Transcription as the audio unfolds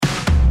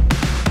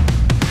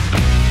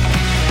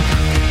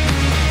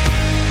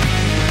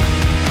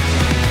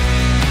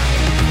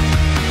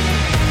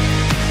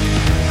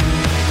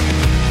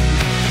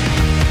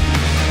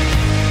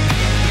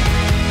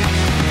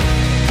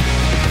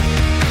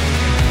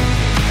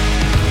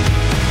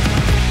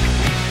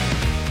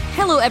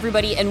Hello,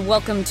 everybody, and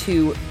welcome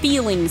to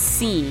Feeling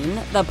Seen,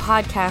 the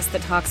podcast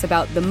that talks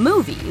about the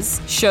movies,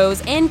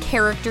 shows, and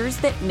characters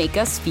that make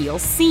us feel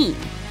seen.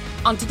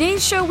 On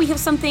today's show, we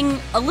have something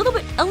a little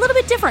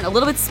bit different, a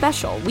little bit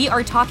special. We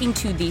are talking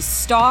to the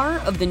star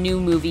of the new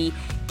movie,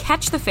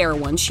 Catch the Fair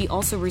One. She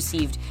also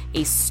received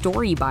a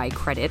story by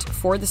credit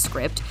for the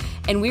script,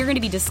 and we're going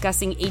to be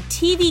discussing a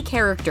TV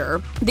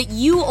character that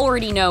you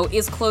already know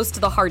is close to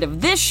the heart of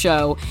this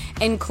show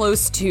and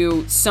close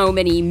to so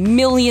many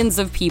millions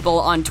of people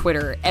on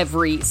Twitter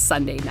every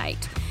Sunday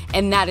night.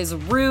 And that is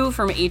Rue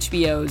from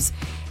HBO's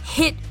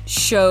hit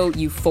show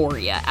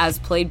Euphoria, as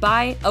played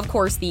by, of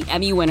course, the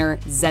Emmy winner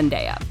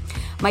Zendaya.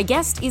 My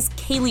guest is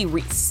Kaylee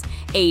Reis,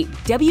 a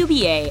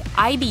WBA,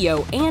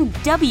 IBO, and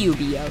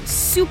WBO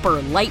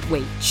super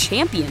lightweight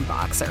champion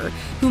boxer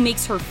who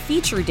makes her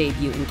feature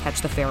debut in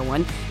Catch the Fair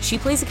One. She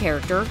plays a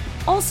character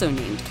also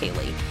named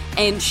Kaylee,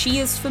 and she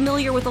is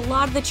familiar with a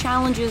lot of the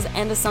challenges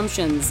and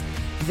assumptions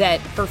that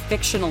her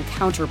fictional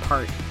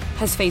counterpart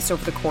has faced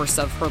over the course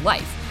of her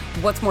life.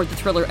 What's more, the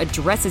thriller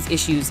addresses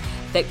issues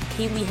that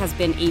Kaylee has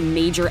been a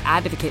major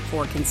advocate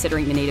for,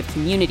 considering the Native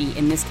community,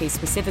 in this case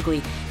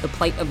specifically, the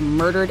plight of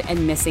murdered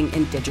and missing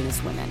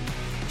Indigenous women.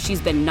 She's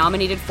been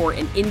nominated for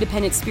an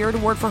Independent Spirit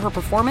Award for her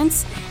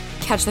performance.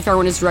 Catch the Fair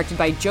One is directed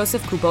by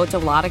Joseph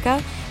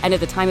Kubota-Laraka, and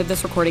at the time of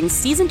this recording,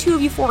 Season 2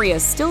 of Euphoria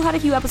still had a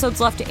few episodes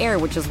left to air,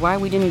 which is why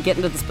we didn't get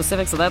into the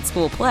specifics of that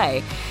school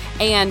play.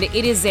 And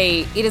it is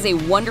a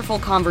wonderful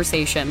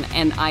conversation,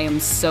 and I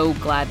am so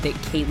glad that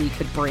Kaylee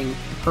could bring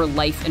her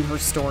life and her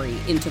story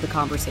into the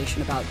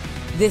conversation about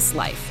this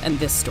life and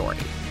this story.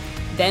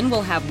 Then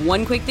we'll have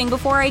one quick thing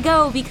before I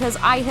go, because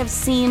I have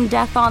seen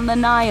Death on the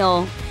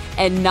Nile,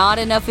 and not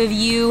enough of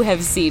you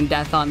have seen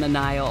Death on the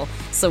Nile.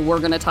 So we're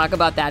going to talk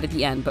about that at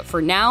the end. But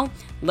for now,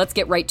 let's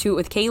get right to it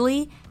with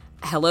Kaylee.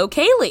 Hello,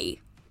 Kaylee.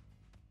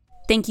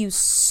 Thank you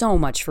so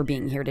much for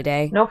being here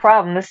today. No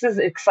problem. This is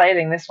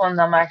exciting. This one,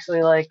 I'm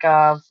actually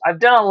I've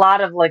done a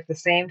lot of the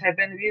same type of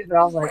interviews, but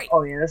I was like, right.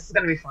 Oh yeah, this is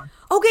going to be fun.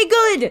 Okay,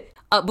 good.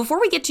 Before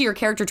we get to your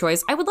character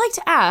choice, I would like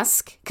to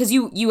ask, because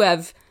you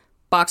have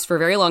boxed for a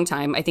very long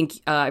time. I think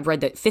I've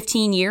read that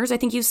 15 years, I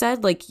think you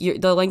said,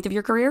 the length of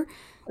your career.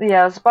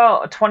 Yeah, it's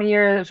about 20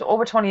 years,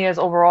 over 20 years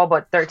overall,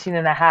 but 13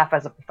 and a half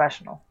as a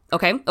professional.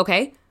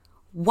 Okay.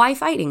 Why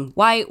fighting?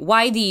 Why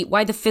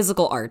the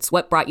physical arts?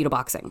 What brought you to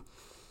boxing?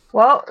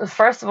 Well,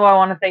 first of all, I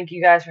want to thank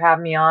you guys for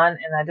having me on,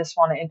 and I just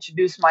want to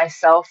introduce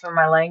myself in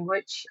my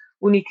language.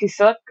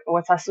 Unikisuk,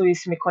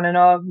 Watasuis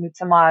Mikonono,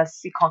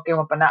 Nutamas Sikonke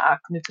Wapanaak,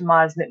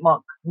 Nutamas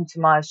Nipmuk,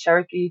 Nutamas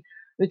Cherokee,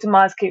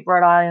 Nutamas Cape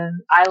Verde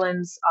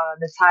Islands,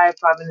 Natai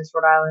Province,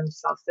 Rhode Island,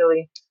 South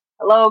Philly.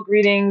 Hello,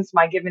 greetings.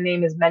 My given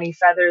name is Many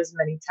Feathers,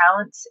 Many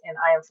Talents, and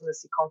I am from the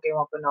Sikonke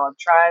Wampanoag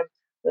tribe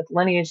with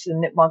lineage to the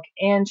Nipmuc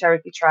and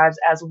Cherokee tribes,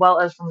 as well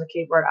as from the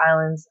Cape Verde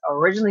Islands,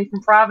 originally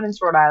from Providence,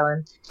 Rhode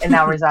Island, and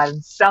now reside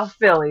in South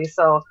Philly.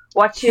 So,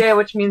 Wachie,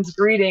 which means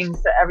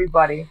greetings to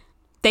everybody.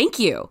 Thank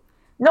you.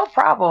 No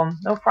problem.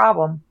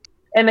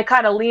 And to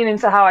kind of lean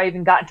into how I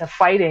even got into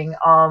fighting,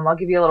 I'll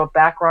give you a little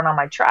background on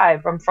my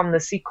tribe. I'm from the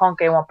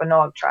Sikonke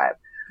Wampanoag tribe.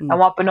 And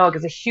Wampanoag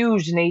is a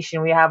huge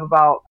nation. We have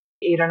about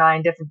 8 or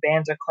 9 different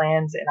bands or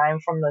clans, and I'm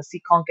from the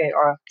Sikonke,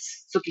 or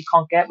Suki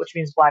Konket, which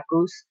means Black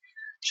Goose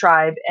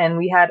tribe, and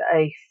we had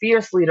a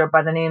fierce leader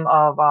by the name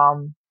of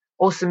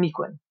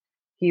Osamiquin.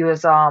 He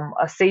was a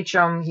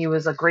sachem, he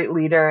was a great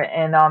leader,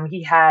 and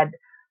he had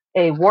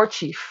a war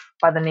chief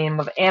by the name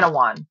of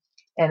Anawan.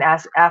 And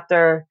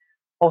after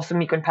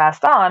Osamiquin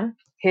passed on,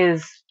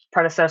 his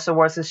predecessor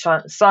was his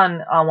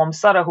son,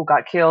 Wamsutta, who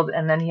got killed,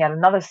 and then he had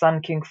another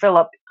son, King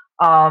Philip.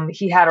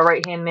 He had a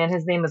right-hand man.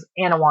 His name was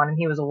Anawan, and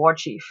he was a war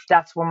chief.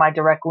 That's where my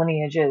direct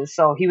lineage is.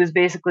 So he was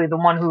basically the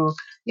one who,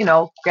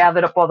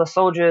 gathered up all the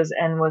soldiers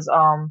and was,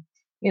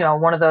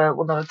 one of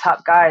the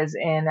top guys.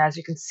 And as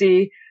you can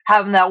see,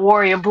 having that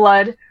warrior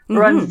blood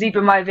runs deep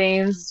in my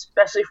veins,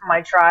 especially from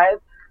my tribe,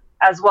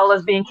 as well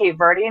as being Cape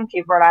Verdean.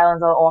 Cape Verde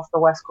Islands are off the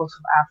west coast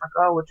of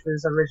Africa, which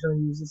was originally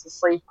used as a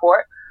slave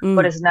port,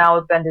 but has now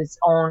been its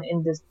own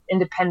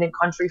independent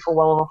country for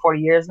well over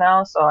 40 years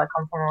now. So I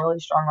come from a really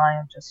strong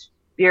line of just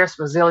fierce,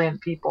 resilient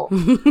people.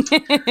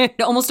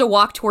 Almost a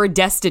walk toward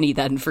destiny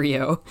then for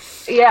you.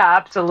 Yeah,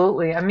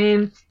 absolutely. I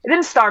mean, it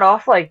didn't start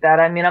off like that.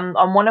 I mean,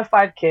 I'm one of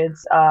 5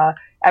 kids. I'm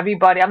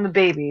the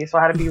baby, so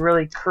I had to be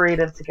really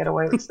creative to get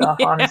away with stuff,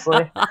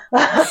 honestly.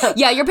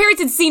 Yeah, your parents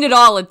had seen it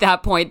all at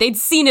that point. They'd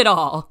seen it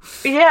all.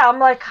 Yeah, I'm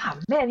like, oh,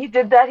 man, he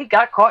did that, he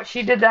got caught.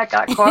 She did that,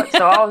 got caught.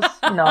 So I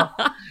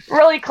was,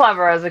 really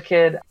clever as a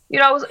kid.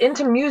 I was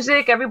into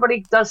music.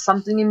 Everybody does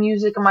something in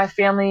music in my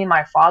family.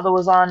 My father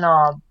was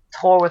on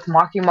tour with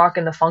Marky Mark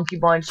and the Funky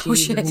Bunch.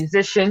 He's a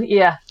musician.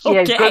 Yeah.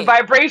 Okay. Yeah. Good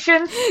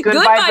vibrations. Good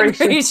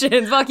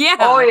vibrations. Fuck yeah.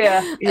 Oh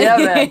yeah. Yeah,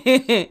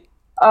 man.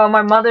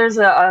 My mother's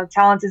a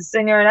talented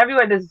singer, and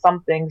everybody does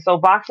something. So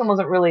boxing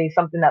wasn't really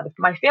something that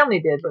my family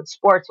did, but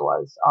sports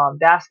was.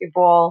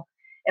 Basketball.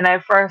 And I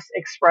first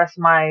expressed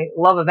my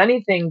love of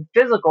anything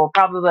physical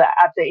probably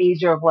at the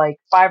age of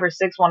 5 or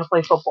 6, want to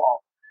play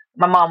football.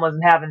 My mom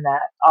wasn't having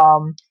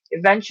that.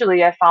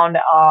 Eventually I found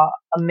a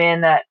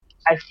man that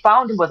I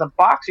found him with a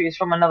boxer. He's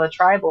from another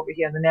tribe over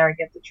here, the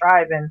Narragansett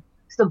tribe, and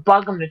used to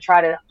bug him to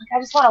try to, like, I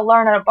just want to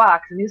learn how to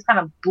box. And he just kind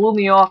of blew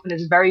me off in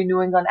his very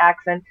New England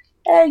accent.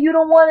 Hey, you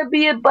don't want to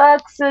be a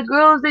boxer.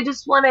 Girls, they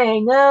just want to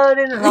hang out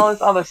and all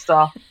this other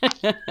stuff.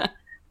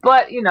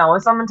 But, you know,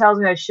 when someone tells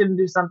me I shouldn't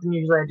do something,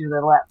 usually I do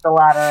the latter,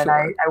 sure. and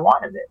I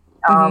wanted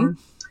it.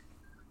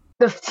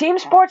 The team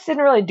sports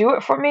didn't really do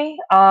it for me.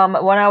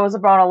 When I was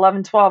about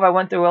 11, 12, I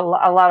went through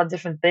a lot of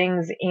different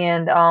things.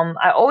 And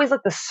I always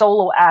liked the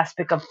solo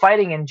aspect of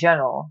fighting in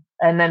general.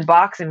 And then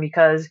boxing,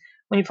 because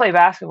when you play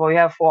basketball, you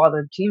have 4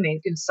 other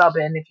teammates. You can sub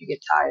in if you get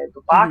tired.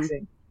 But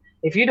boxing,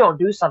 if you don't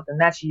do something,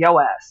 that's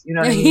your ass. You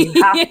know what I mean?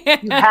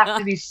 You have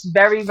to be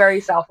very,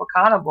 very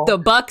self-accountable. The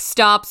buck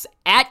stops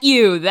at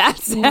you.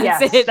 That's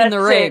it in the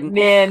ring.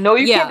 Man, no,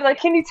 you can't be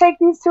like, can you take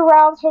these 2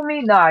 rounds from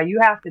me? Nah, you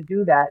have to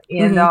do that.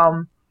 And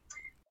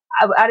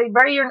at a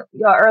very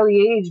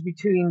early age,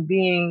 between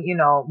being, you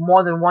know,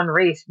 more than one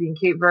race, being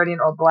Cape Verdean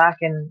or Black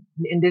and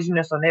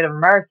Indigenous or Native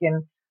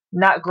American,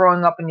 not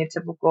growing up in your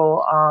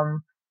typical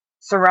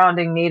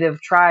surrounding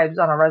Native tribes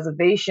on a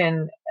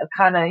reservation,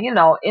 kind of, you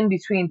know, in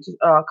between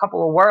a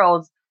couple of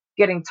worlds,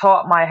 getting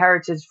taught my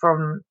heritage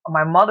from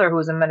my mother, who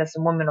was a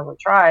medicine woman of a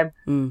tribe,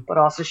 but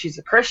also she's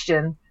a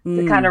Christian,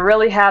 to kind of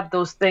really have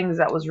those things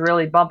that was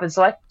really bumping.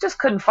 So I just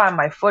couldn't find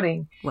my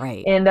footing.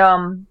 Right.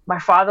 And my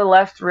father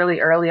left really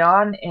early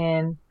on,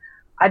 and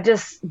I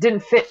just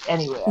didn't fit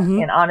anywhere.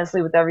 And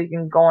honestly, with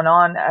everything going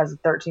on as a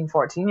 13,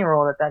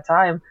 14-year-old at that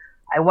time,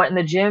 I went in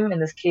the gym in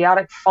this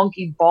chaotic,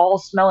 funky,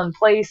 ball-smelling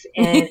place,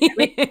 and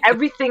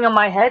everything in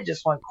my head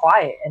just went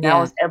quiet. And I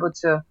was able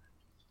to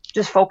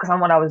just focus on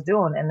what I was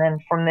doing. And then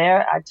from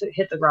there, I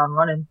hit the ground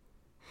running.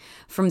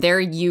 From there,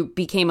 you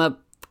became a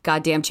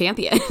goddamn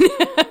champion.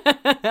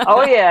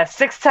 Oh, yeah.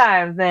 6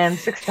 times, man.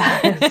 6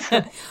 times.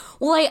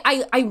 Well,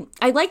 I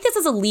like this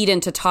as a lead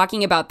into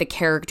talking about the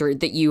character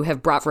that you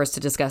have brought for us to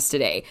discuss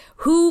today.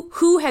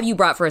 Who have you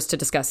brought for us to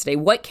discuss today?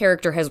 What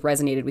character has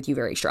resonated with you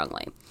very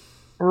strongly?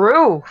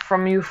 Rue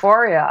from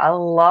Euphoria. I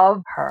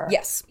love her.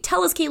 Yes.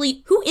 Tell us,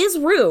 Kaylee, who is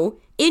Rue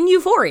in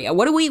Euphoria?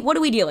 What are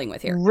we dealing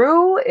with here?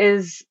 Rue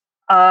is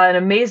an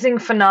amazing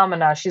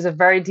phenomena. She's a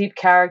very deep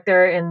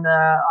character in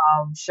the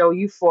show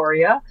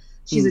Euphoria.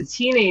 She's a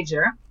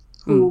teenager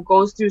who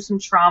goes through some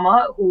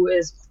trauma,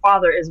 whose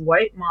father is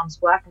white, mom's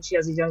Black, and she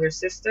has a younger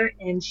sister,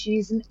 and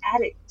she's an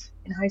addict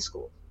in high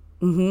school.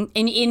 And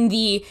in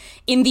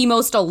the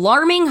most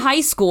alarming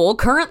high school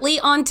currently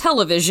on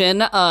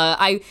television,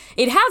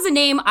 it has a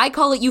name. I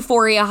call it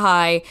Euphoria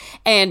High,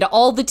 and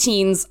all the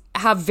teens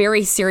have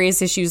very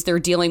serious issues they're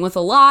dealing with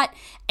a lot.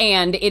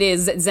 And it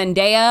is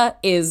Zendaya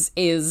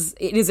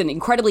it is an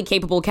incredibly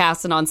capable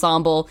cast and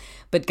ensemble,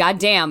 but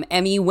goddamn,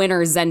 Emmy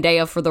winner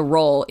Zendaya for the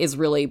role is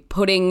really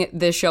putting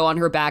this show on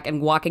her back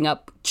and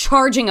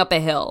charging up a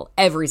hill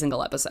every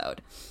single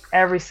episode.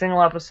 Every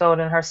single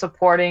episode, and her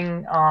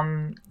supporting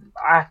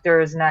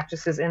actors and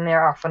actresses in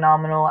there are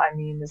phenomenal. I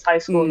mean, this high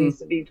school needs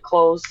to be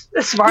closed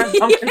as far as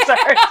I'm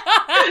concerned.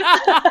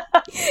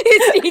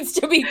 It needs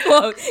to be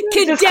closed.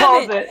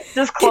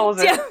 Just close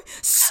it.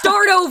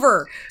 Start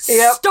over.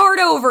 Yep. Start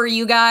over,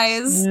 you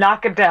guys.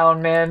 Knock it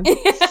down, man.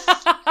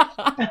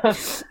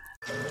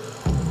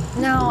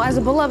 Now, as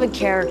a beloved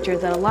character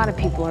that a lot of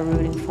people are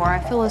rooting for, I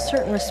feel a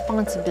certain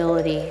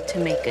responsibility to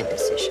make good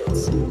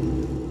decisions.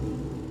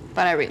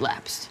 But I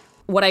relapsed.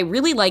 What I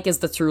really like is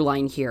the through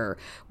line here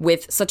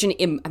with such an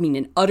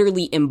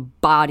utterly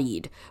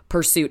embodied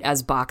pursuit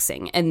as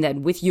boxing. And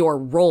then with your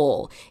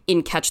role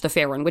in Catch the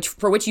Fair One,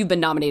 for which you've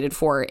been nominated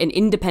for an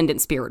Independent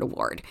Spirit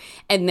Award.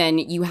 And then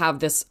you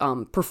have this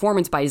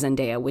performance by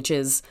Zendaya, which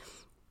is,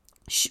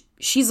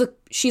 she's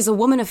a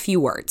woman of few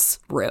words,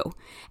 Rue.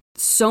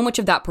 So much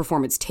of that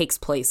performance takes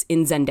place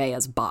in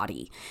Zendaya's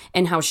body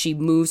and how she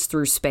moves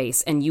through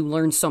space, and you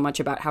learn so much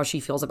about how she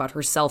feels about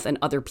herself and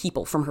other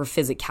people from her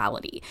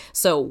physicality.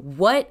 So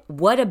what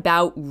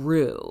about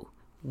Rue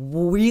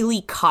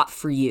really caught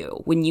for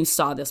you when you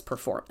saw this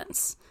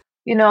performance?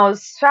 You know,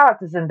 shout out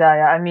to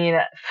Zendaya. I mean,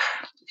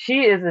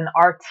 she is an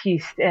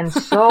artiste and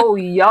so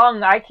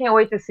young. I can't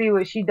wait to see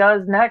what she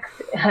does next.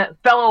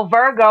 Fellow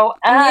Virgo.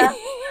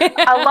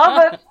 I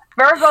love it.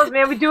 Virgos,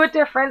 man, we do it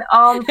different.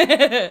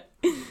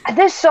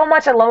 There's so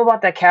much I love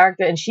about that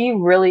character, and she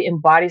really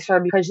embodies her,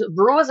 because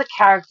Rue is a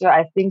character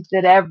I think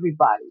that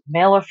everybody,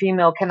 male or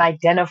female, can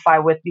identify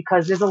with,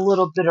 because there's a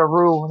little bit of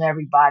Rue in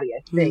everybody,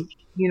 I think.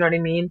 You know what I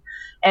mean?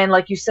 And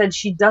like you said,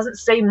 she doesn't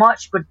say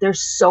much, but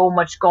there's so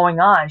much going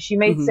on. She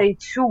may say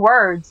 2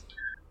 words,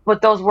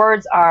 but those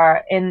words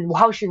are, and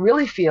how she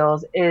really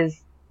feels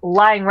is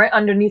lying right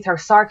underneath her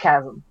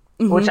sarcasm,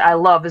 which I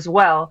love as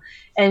well.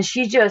 And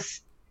she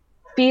just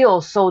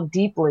feels so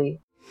deeply.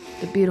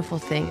 The beautiful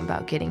thing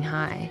about getting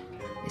high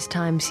is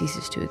time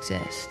ceases to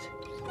exist.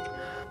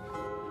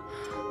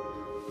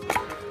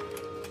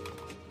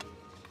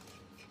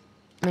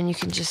 I mean, you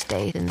can just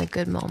stay in the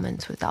good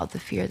moments without the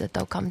fear that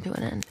they'll come to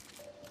an end.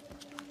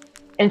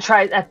 And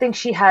I think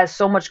she has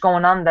so much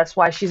going on. That's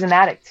why she's an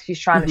addict. She's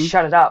trying to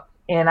shut it up.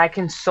 And I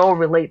can so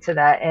relate to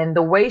that. And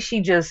the way she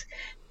just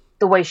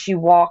the way she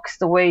walks,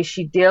 the way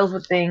she deals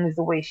with things,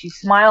 the way she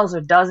smiles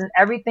or doesn't.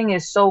 Everything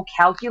is so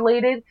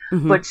calculated,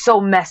 but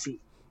so messy.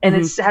 And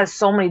it has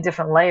so many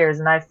different layers.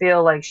 And I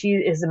feel like she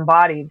is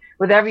embodied.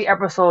 With every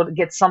episode, it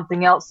gets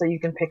something else that you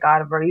can pick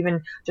out of her,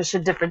 even just her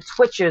different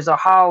twitches or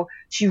how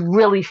she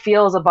really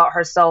feels about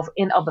herself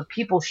in other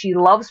people. She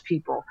loves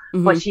people,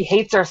 but she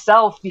hates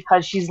herself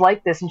because she's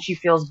like this and she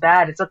feels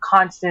bad. It's a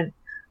constant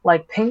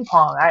like ping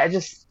pong. I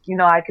just,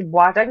 I can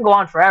go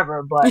on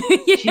forever, but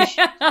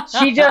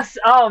she just,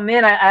 oh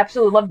man, I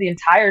absolutely love the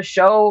entire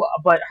show,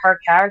 but her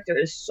character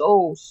is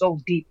so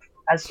deep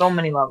at so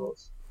many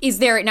levels.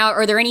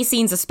 Are there any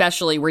scenes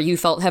especially where you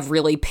felt have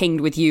really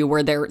pinged with you,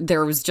 where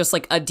there was just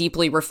like a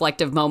deeply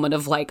reflective moment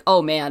of like,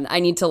 oh man,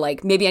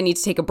 maybe I need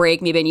to take a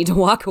break, maybe I need to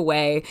walk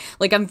away.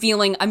 Like I'm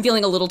feeling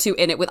a little too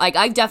in it with, like,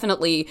 I've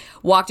definitely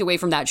walked away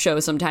from that show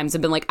sometimes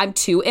and been like, I'm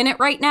too in it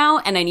right now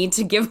and I need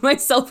to give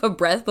myself a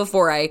breath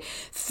before I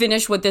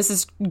finish what this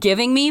is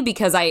giving me,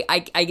 because I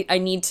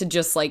need to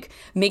just like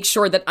make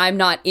sure that I'm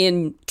not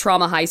in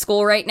trauma high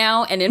school right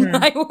now and in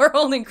my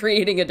world and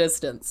creating a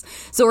distance.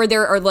 So are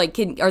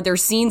there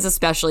scenes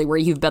especially where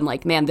you've been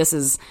like, man, this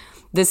is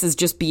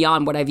just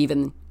beyond what I've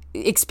even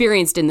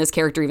experienced in this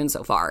character even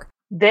so far?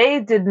 They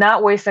did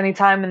not waste any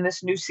time in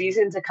this new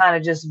season to kind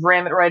of just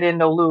ram it right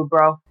into Lou,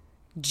 bro.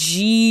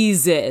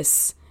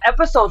 Jesus.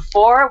 Episode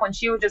 4, when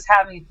she was just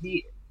having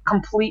the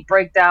complete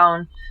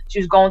breakdown, she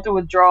was going through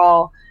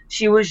withdrawal,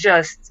 it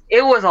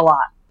was a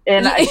lot.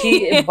 And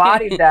she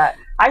embodied that.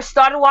 I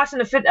started watching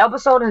the 5th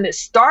episode and it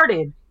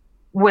started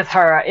with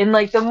her in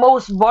like the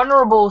most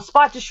vulnerable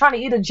spot, just trying to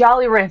eat a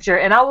Jolly Rancher,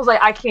 and I was like,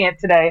 I can't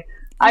today.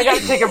 I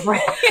gotta take a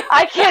break.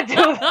 I can't do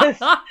this.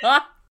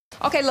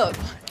 Okay,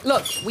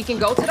 look, we can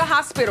go to the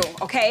hospital,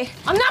 okay?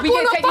 I'm not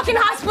going to the fucking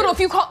hospital if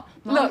you call.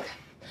 Look,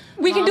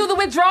 we can do the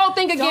withdrawal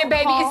thing again,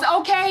 baby. It's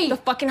okay. The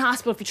fucking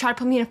hospital. If you try to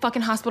put me in a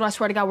fucking hospital, I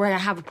swear to God, we're gonna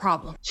have a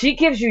problem. She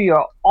gives you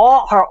her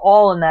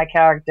all in that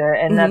character,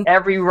 and then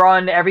every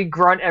run, every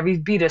grunt, every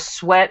beat of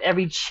sweat,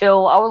 every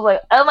chill. I was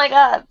like, oh my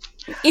God.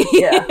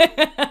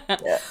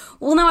 Yeah.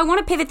 Well, now I want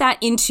to pivot that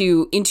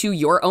into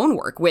your own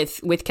work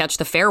with Catch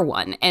the Fair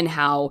One, and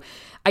how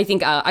I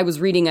think I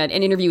was reading an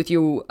interview with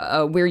you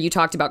where you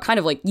talked about kind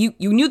of like you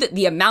knew that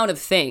the amount of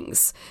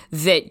things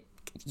that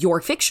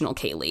your fictional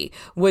Kaylee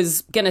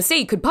was gonna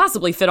say could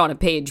possibly fit on a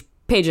page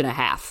and a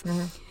half.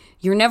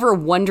 You're never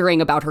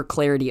wondering about her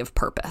clarity of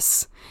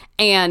purpose.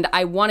 And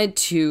I wanted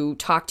to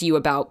talk to you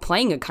about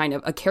playing a kind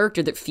of a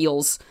character that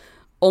feels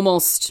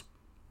almost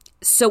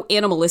so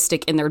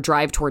animalistic in their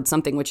drive towards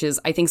something, which is,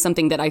 I think,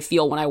 something that I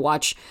feel when I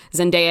watch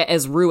Zendaya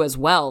as Rue as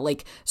well,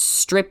 like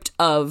stripped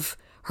of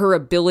her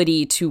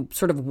ability to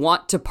sort of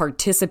want to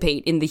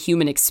participate in the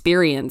human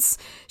experience.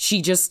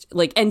 She just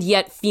like, and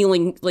yet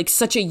feeling like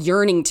such a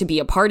yearning to be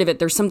a part of it.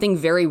 There's something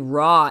very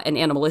raw and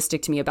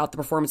animalistic to me about the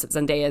performance that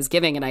Zendaya is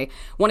giving. And I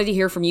wanted to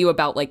hear from you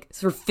about like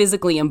sort of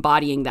physically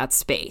embodying that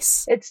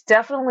space. It's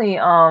definitely,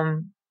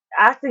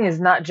 acting is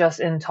not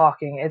just in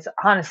talking. It's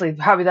honestly,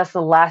 probably that's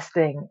the last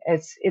thing.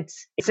 It's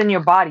in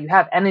your body. You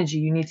have energy.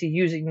 You need to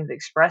use it. You need to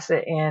express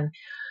it. And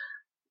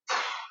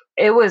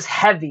it was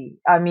heavy.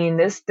 I mean,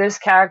 this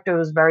character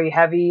was very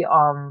heavy,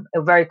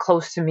 very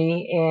close to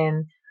me.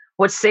 And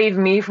what saved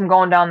me from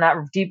going down that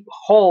deep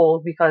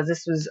hole, because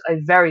this was a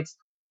very,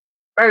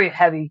 very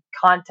heavy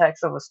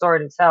context of a story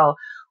to tell,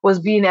 was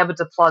being able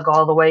to plug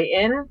all the way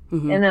in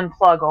and then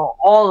plug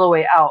all the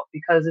way out,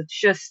 because it's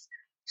just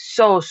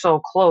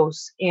so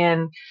close.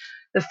 And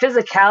the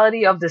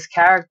physicality of this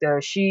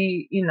character,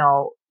 she,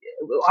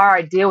 our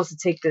idea was to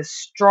take this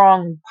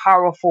strong,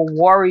 powerful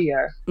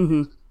warrior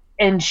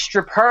and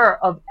strip her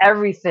of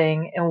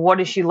everything. And what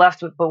is she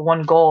left with but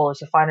one goal, is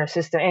to find her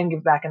sister and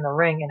get back in the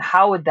ring. And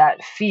how would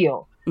that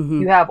feel?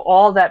 You have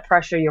all that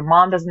pressure. Your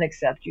mom doesn't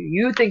accept you.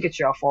 You think it's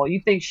your fault.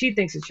 She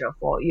thinks it's your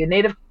fault. Your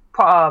native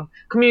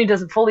community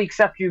doesn't fully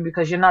accept you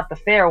because you're not the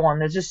fair one.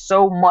 There's just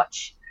so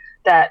much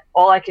that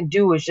all I can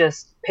do is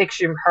just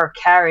picture her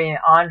carrying it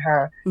on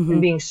her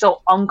and being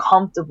so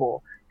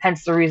uncomfortable.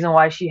 Hence the reason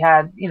why she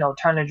had,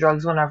 turned to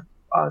drugs when her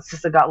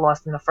sister got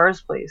lost in the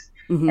first place.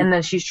 And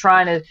then she's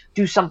trying to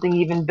do something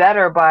even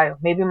better by,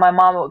 maybe my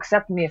mom will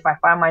accept me if I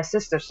find my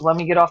sister, so let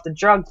me get off the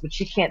drugs. But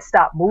she can't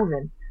stop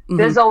moving.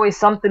 There's always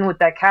something with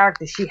that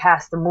character. She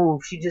has to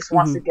move. She just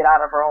wants to get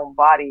out of her own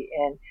body.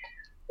 And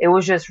it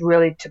was just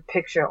really to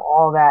picture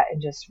all that,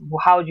 and just,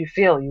 how would you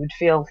feel? You would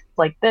feel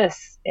like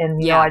this.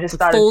 And, I just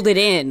started folded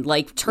in,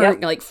 like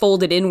like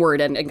folded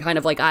inward and kind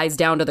of like eyes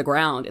down to the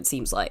ground, it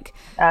seems like.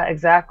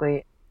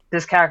 Exactly.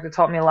 This character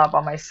taught me a lot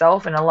about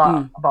myself and a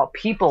lot about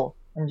people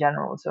in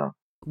general too.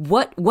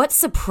 What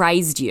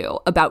surprised you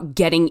about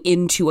getting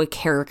into a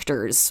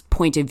character's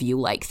point of view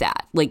like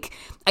that? Like,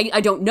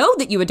 I don't know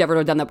that you had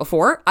ever done that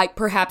before.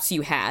 Perhaps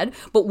you had,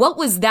 but what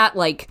was that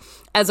like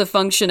as a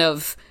function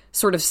of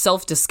sort of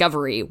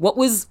self-discovery? What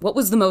was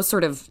the most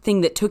sort of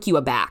thing that took you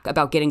aback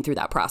about getting through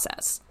that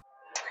process?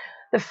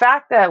 The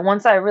fact that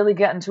once I really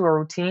get into a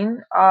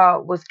routine,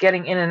 was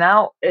getting in and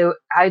out,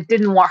 I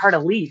didn't want her to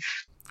leave.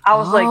 I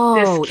was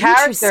like, this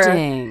character,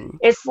 interesting.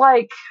 it's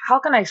like, how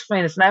can I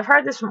explain this? And I've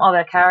heard this from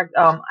other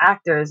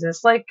actors. And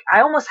it's like,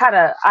 I almost had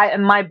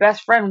and my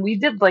best friend, we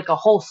did like a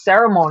whole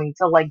ceremony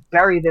to like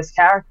bury this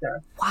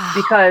character. Wow.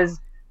 Because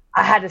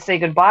I had to say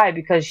goodbye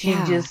because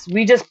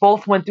we just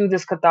both went through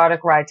this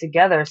cathartic ride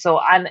together. So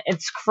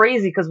it's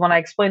crazy because when I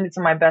explained it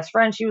to my best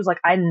friend, she was like,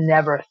 I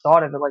never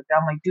thought of it like that.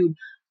 I'm like, dude,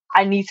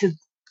 I need to,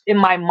 in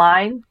my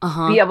mind,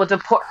 be able to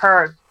put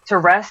her to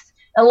rest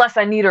unless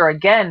I need her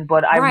again.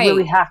 But I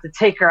really have to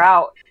take her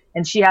out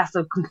and she has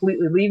to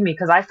completely leave me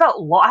because I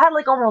felt I had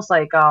like almost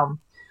like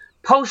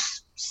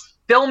post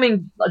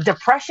filming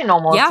depression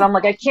almost. Yeah. So I'm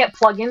like, I can't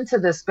plug into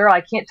this girl. I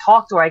can't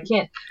talk to her. I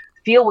can't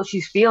feel what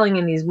she's feeling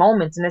in these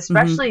moments. And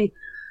especially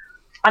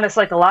on a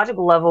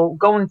psychological level,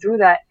 going through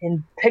that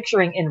and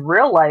picturing in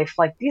real life,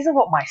 like these are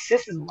what my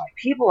sisters and my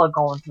people are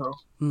going through.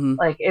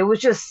 Like it was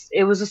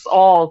just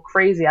all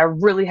crazy. I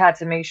really had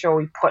to make sure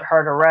we put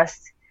her to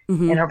rest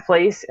in her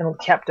place and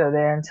kept her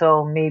there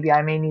until maybe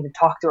I may need to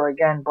talk to her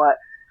again. But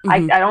I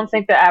don't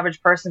think the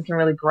average person can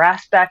really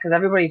grasp that because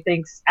everybody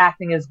thinks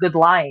acting is good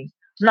lying.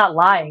 I'm not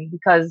lying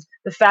because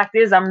the fact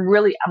is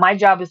my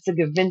job is to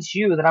convince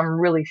you that I'm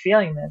really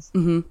feeling this.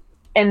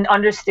 And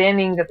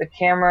understanding that the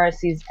camera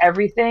sees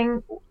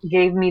everything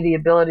gave me the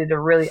ability to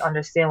really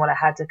understand what I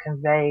had to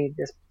convey,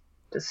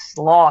 this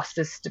loss,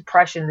 this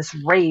depression, this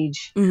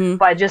rage,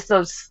 by just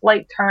a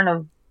slight turn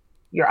of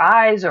your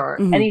eyes or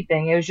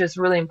anything. It was just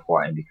really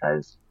important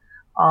because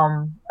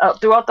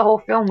throughout the whole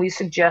film, we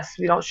suggest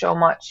we don't show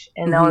much.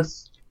 And that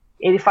was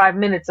 85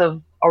 minutes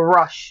of a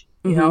rush,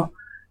 you know?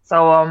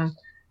 So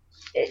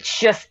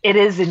it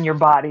is in your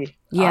body.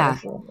 Yeah.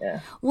 Yeah.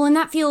 Well, and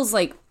that feels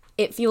like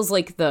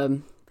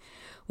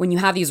when you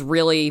have these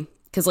really,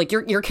 because like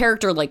your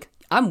character, like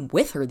I'm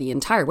with her the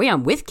entire way.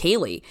 I'm with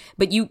Kaylee,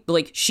 but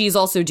she's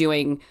also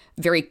doing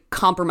very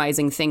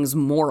compromising things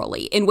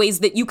morally in ways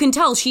that you can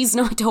tell she's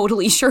not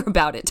totally sure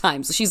about at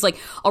times. She's like,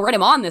 all right,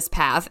 I'm on this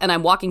path and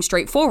I'm walking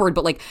straight forward,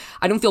 but like,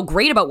 I don't feel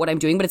great about what I'm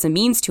doing, but it's a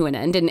means to an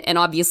end. And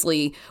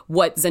obviously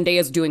what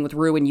Zendaya's doing with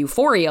Rue in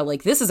Euphoria,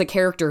 like this is a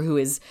character who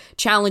is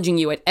challenging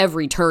you at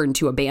every turn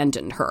to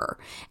abandon her.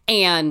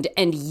 And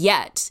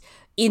yet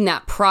in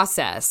that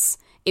process,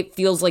 it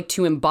feels like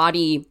to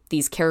embody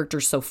these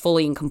characters so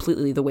fully and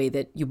completely the way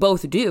that you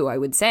both do, I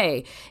would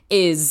say,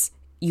 is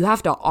you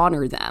have to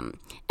honor them.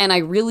 And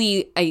I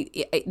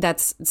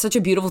that's such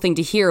a beautiful thing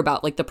to hear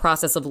about, like the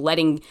process of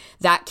letting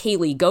that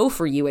Kaylee go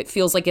for you. It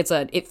feels like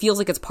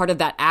it's part of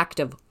that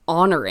act of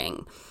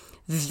honoring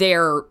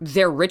their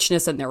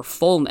richness and their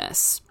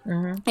fullness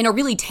in a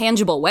really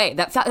tangible way.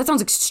 That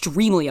sounds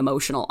extremely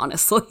emotional,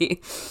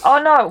 honestly.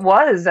 Oh no, it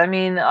was. I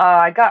mean,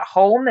 I got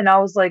home and I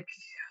was like,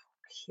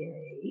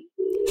 okay.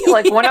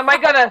 Like, when am I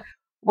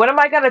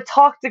gonna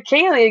talk to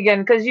Kaylee again?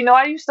 Because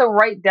I used to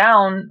write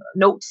down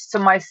notes to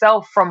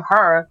myself from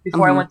her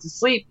before I went to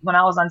sleep when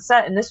I was on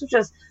set, and this was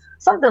just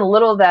something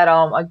little that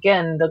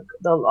again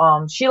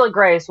the Sheila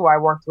Grace, who I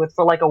worked with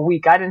for like a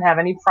week. I didn't have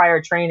any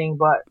prior training,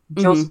 but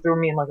Joseph threw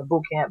me in like a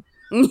boot camp.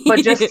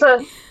 But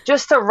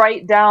just to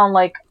write down,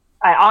 like,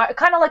 I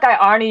kind of like, I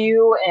honor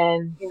you,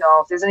 and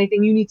if there's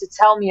anything you need to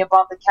tell me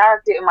about the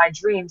character in my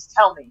dreams,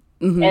 tell me.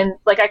 And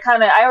like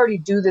I already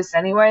do this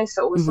anyway,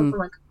 so it was something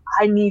like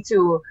I need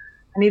to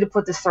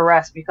put this to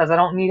rest because I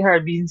don't need her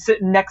to be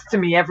sitting next to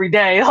me every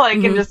day, like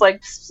and just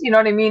like, you know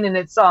what I mean. And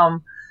it's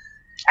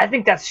I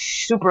think that's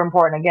super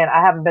important. Again,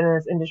 I haven't been in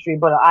this industry,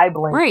 but I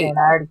blink and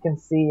I already can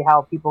see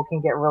how people can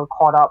get real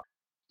caught up.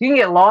 You can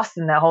get lost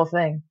in that whole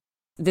thing.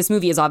 This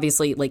movie is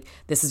obviously, like,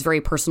 this is a very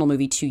personal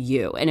movie to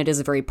you, and it is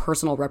a very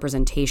personal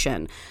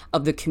representation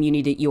of the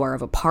community that you are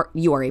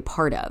a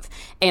part of.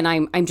 And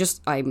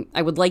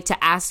I would like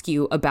to ask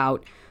you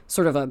about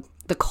sort of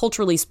the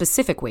culturally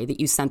specific way that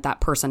you sent that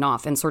person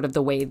off, and sort of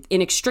the way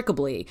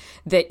inextricably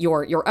that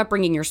your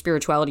upbringing, your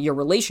spirituality, your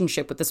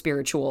relationship with the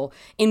spiritual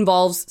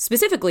involves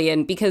specifically.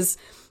 And because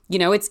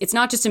it's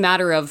not just a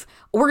matter of,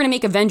 we're going to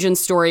make a vengeance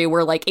story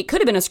where, like, it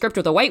could have been a script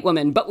with a white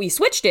woman, but we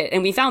switched it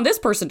and we found this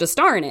person to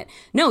star in it.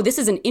 No, this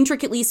is an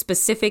intricately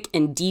specific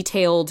and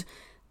detailed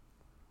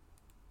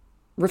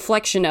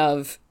reflection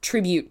of,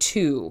 tribute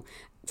to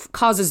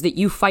causes that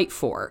you fight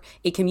for,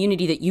 a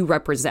community that you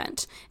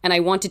represent. And I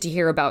wanted to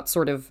hear about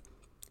sort of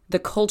the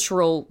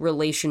cultural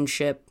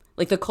relationship,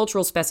 like the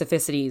cultural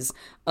specificities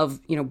of,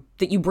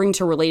 that you bring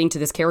to relating to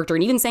this character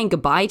and even saying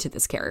goodbye to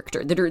this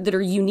character that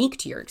are unique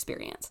to your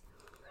experience.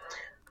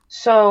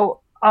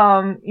 So,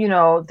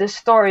 this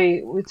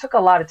story, we took a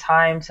lot of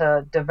time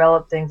to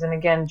develop things. And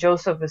again,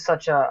 Joseph is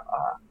such an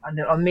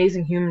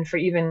amazing human for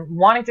even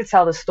wanting to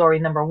tell the story,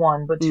 number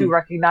one, but two,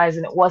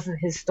 recognizing it wasn't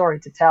his story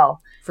to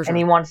tell. For sure. And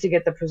he wanted to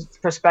get the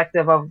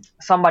perspective of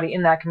somebody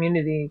in that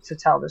community to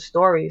tell the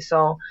story.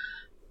 So,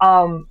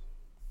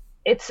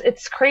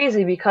 it's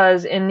crazy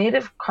because in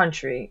Native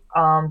country,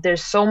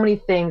 there's so many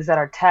things that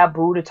are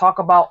taboo to talk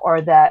about,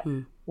 or that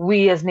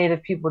we as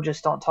Native people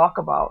just don't talk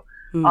about.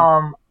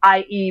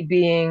 I.e.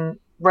 being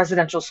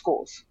residential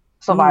schools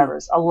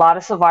survivors. A lot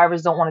of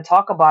survivors don't want to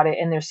talk about it,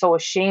 and they're so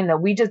ashamed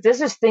that there's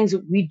just things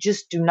that we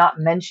just do not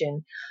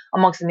mention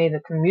amongst the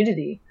Native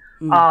community.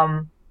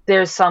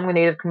 there's some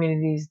Native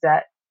communities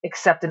that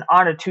accept and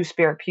honor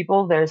two-spirit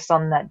people. There's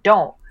some that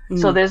don't.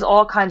 So there's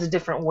all kinds of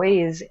different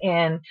ways.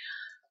 And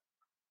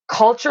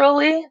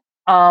culturally,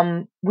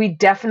 we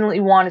definitely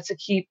wanted to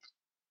keep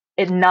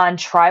it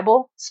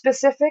non-tribal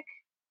specific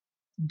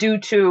due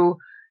to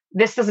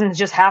this doesn't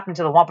just happen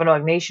to the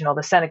Wampanoag Nation or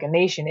the Seneca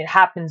Nation. It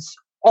happens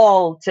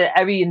all to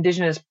every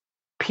indigenous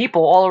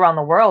people all around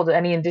the world,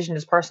 any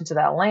indigenous person to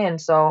that land.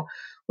 So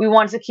we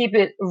wanted to keep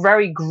it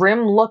very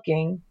grim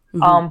looking,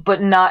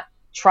 but not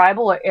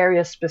tribal or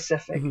area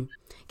specific.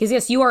 Because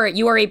yes, you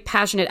are a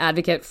passionate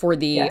advocate for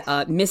the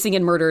missing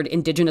and murdered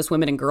Indigenous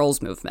women and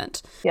girls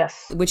movement.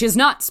 Yes. Which is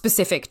not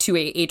specific to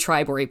a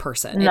tribe or a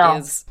person. No. It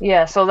is...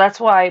 Yeah, so that's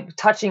why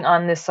touching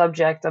on this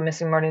subject of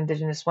missing murdered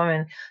Indigenous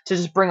women to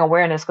just bring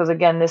awareness, because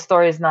again, this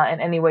story is not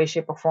in any way,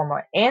 shape, or form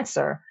an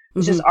answer.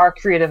 It's just our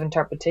creative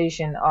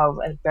interpretation of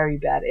a very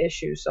bad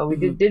issue. So we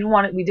didn't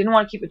want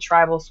to keep it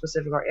tribal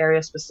specific or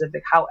area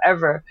specific.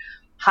 However,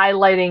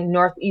 highlighting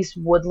Northeast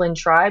woodland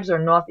tribes or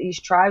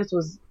Northeast tribes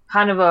was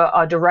kind of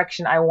a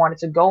direction I wanted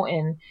to go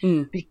in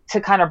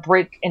to kind of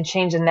break and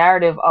change the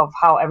narrative of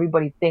how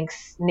everybody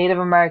thinks Native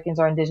Americans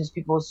or indigenous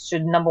people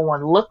should, number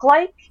one, look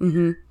like,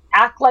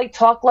 act like,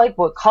 talk like,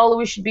 what color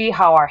we should be,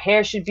 how our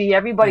hair should be.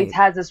 Everybody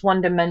has this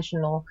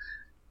one-dimensional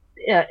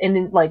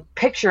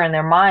picture in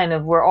their mind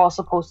of we're all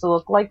supposed to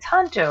look like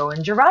Tonto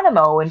and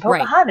Geronimo and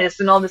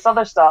Pocahontas and all this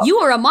other stuff. You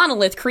are a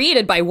monolith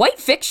created by white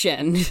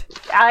fiction.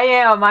 I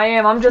am.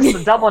 I'm just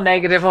a double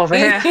negative over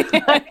here.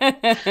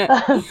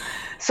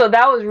 So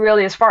that was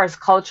really, as far as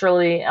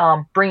culturally,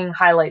 bringing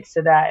highlights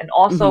to that. And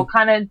also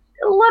kind of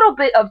a little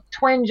bit of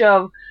twinge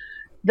of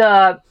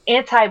the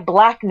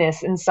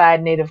anti-blackness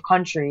inside Native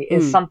country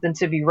is something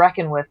to be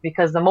reckoned with,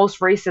 because the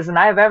most racism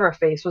I've ever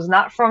faced was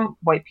not from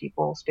white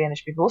people,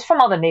 Spanish people. It was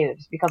from other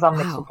natives, because I'm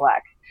mixed with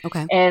black.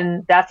 Okay.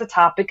 And that's a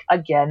topic,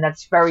 again,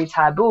 that's very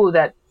taboo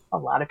that a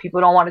lot of people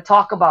don't want to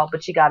talk about,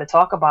 but you got to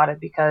talk about it,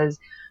 because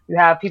you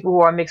have people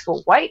who are mixed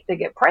with white, they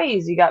get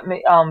praised. You got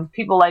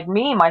people like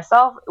me,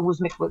 myself,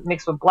 who's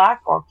mixed with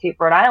black or Cape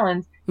Verde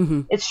Islands.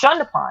 It's shunned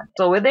upon.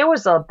 So there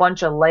was a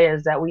bunch of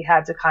layers that we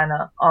had to kind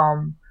of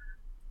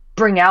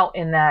bring out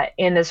in that.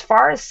 And as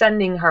far as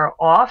sending her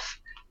off,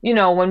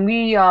 when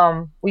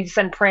we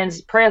send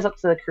prayers up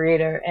to the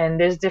Creator, and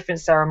there's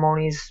different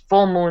ceremonies,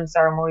 full moon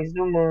ceremonies,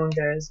 new moon.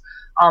 There's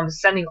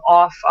sending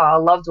off a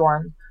loved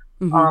one.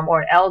 Or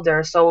an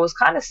elder. So it was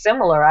kind of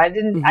similar. I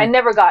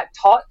never got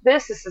taught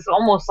this. This is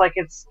almost like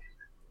it's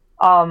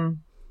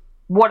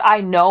what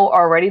I know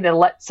already, to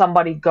let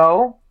somebody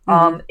go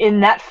in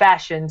that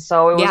fashion.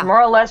 So it was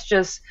more or less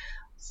just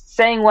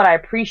saying what I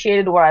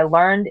appreciated, what I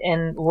learned,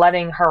 and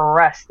letting her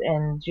rest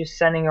and just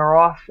sending her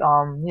off.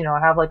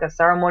 Have like a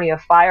ceremony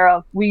of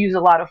fire. We use a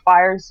lot of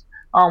fires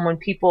when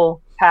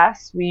people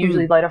pass. We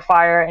usually light a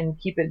fire and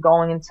keep it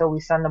going until we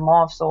send them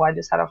off. So I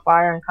just had a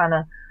fire and kind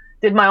of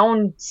did my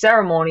own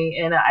ceremony,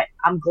 and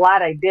I'm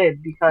glad I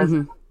did, because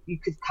you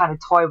could kind of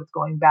toy with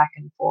going back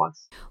and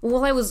forth.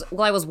 While I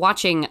was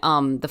watching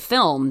the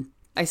film,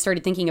 I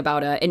started thinking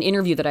about an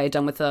interview that I had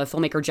done with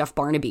filmmaker Jeff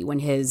Barnaby when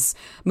his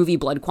movie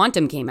Blood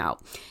Quantum came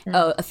out.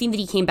 A theme that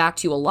he came back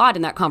to a lot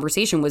in that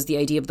conversation was the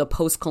idea of the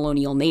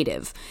post-colonial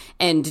native,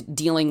 and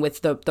dealing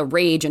with the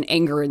rage and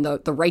anger and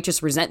the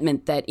righteous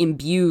resentment that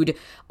imbued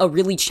a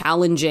really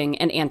challenging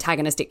and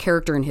antagonistic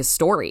character in his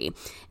story.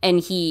 And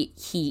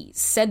he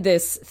said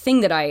this thing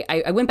that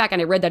I went back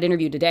and I read that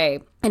interview today,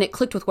 and it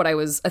clicked with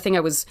a thing I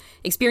was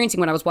experiencing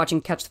when I was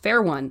watching Catch the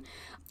Fair one.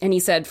 And he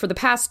said, for the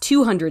past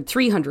 200,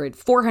 300,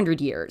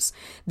 400 years,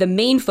 the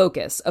main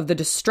focus of the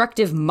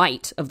destructive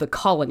might of the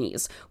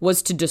colonies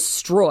was to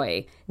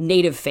destroy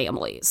Native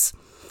families.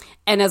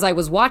 And as I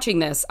was watching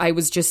this,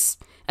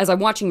 as I'm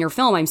watching your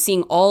film, I'm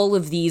seeing all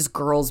of these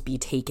girls be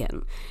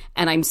taken.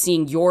 And I'm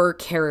seeing your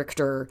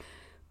character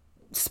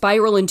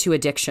spiral into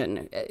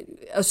addiction,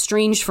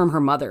 estranged from her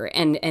mother,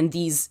 and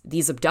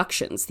these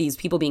abductions, these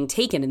people being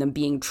taken and them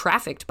being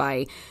trafficked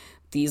by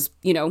these,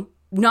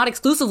 not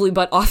exclusively,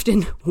 but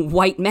often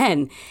white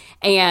men,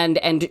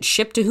 and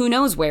shipped to who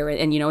knows where.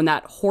 And, in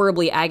that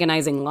horribly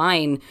agonizing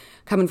line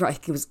coming from, I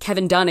think it was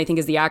Kevin Dunn, I think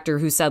is the actor,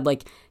 who said,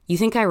 like, you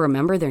think I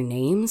remember their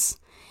names?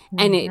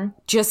 And it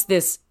just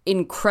this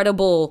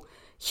incredible,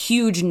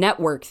 huge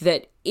network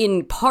that,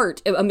 in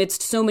part,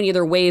 amidst so many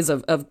other ways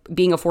of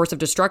being a force of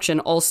destruction,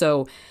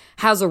 also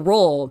has a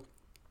role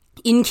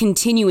in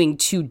continuing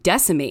to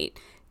decimate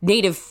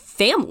Native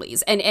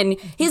families. And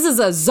his is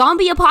a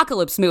zombie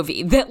apocalypse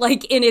movie that,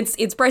 like, in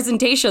its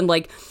presentation,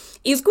 like,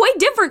 is quite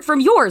different from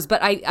yours.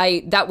 But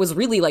I that was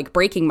really, like,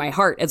 breaking my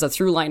heart as a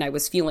through line I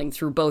was feeling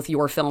through both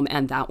your film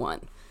and that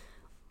one.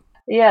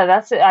 Yeah,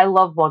 that's it. I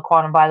love Blood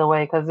Quantum, by the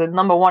way, because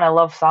number one, I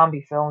love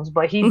zombie films,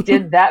 but he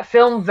did that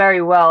film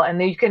very well.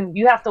 And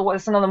you have to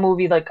watch another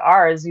movie like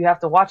ours. You have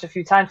to watch a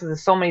few times because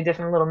there's so many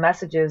different little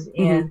messages,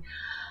 and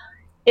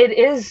it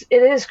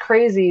is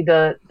crazy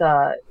the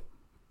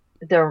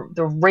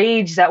the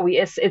rage that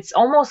it's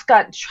almost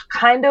got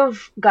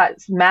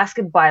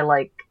masked by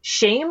like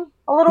shame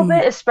a little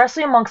bit,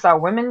 especially amongst our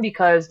women,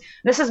 because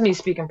this is me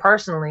speaking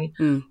personally.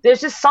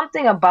 There's just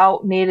something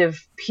about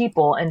Native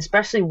people, and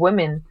especially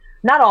women,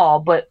 not all,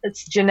 but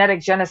it's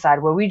genetic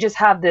genocide, where we just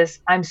have this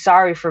I'm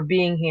sorry for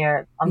being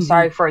here, I'm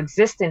sorry for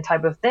existing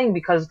type of thing,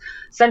 because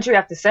century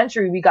after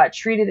century we got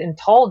treated and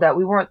told that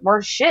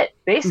we're shit,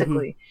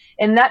 basically.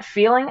 And that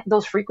feeling,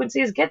 those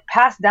frequencies get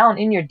passed down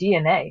in your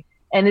DNA,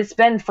 and it's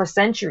been for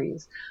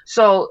centuries.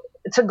 So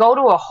to go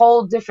to a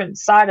whole different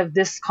side of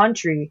this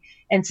country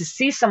and to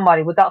see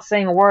somebody without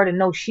saying a word and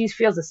know she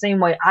feels the same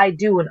way I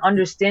do and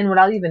understand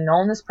without even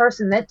knowing this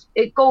person, that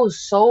it goes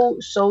so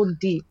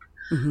deep.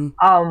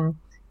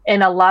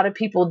 And a lot of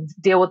people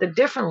deal with it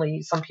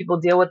differently. Some people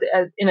deal with it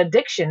as an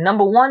addiction.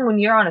 Number one, when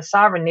you're on a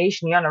sovereign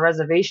nation, you're on a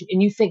reservation,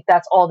 and you think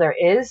that's all there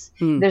is,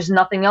 there's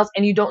nothing else,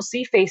 and you don't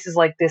see faces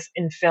like this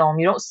in film.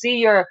 You don't see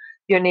your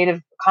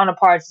Native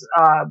counterparts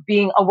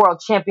being a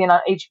world champion on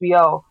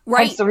HBO.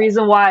 Right. That's the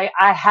reason why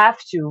I have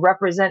to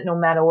represent no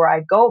matter where I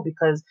go,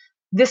 because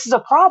this is a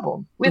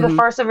problem. We're the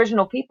first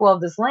original people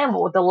of this land,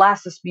 but we're the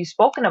last to be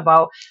spoken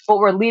about. But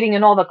we're leading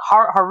in all the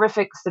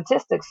horrific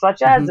statistics,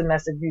 such as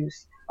domestic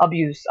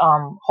abuse,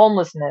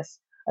 homelessness,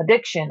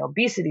 addiction,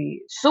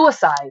 obesity,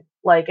 suicide.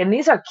 And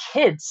these are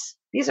kids.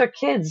 These are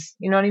kids.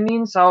 You know what I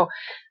mean? So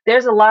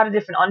there's a lot of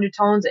different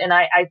undertones, and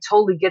I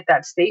totally get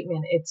that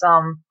statement. It's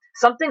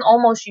something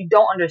almost you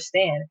don't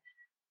understand,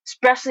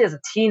 especially as a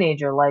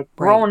teenager,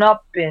 growing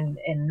up and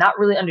not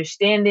really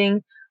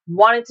understanding,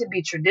 wanting to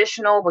be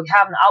traditional, but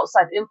having the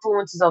outside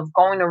influences of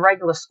going to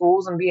regular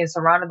schools and being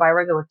surrounded by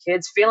regular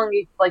kids,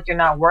 feeling like you're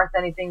not worth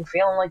anything,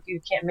 feeling like you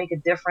can't make a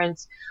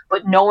difference,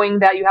 but knowing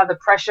that you have the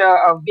pressure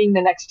of being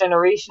the next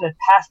generation and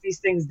pass these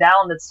things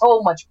down. That's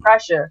so much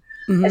pressure,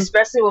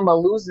 especially when we're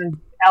losing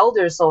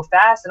elders so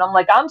fast. And I'm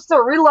like, I'm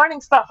still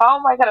relearning stuff. How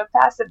am I going to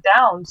pass it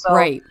down? So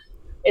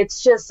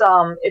it's just,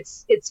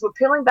 it's we're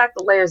peeling back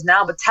the layers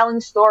now, but telling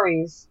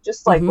stories,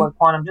 just like what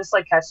Quantum, just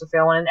like Catch the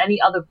Fair One, and any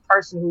other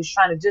person who's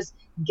trying to just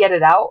get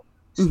it out.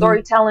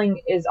 Storytelling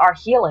is our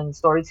healing.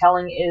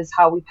 Storytelling is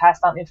how we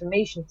pass down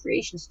information,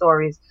 creation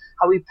stories,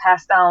 how we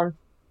pass down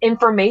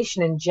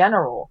information in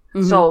general.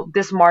 So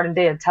this modern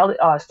day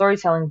of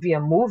storytelling via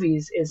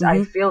movies is,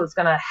 I feel, it's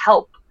going to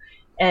help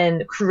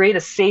and create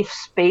a safe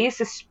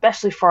space,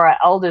 especially for our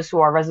elders who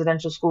are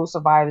residential school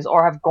survivors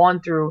or have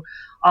gone through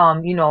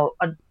a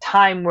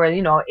time where,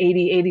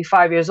 80,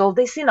 85 years old,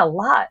 they've seen a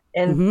lot,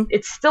 and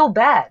it's still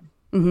bad.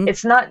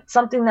 It's not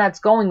something that's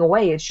going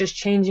away. It's just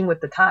changing with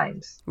the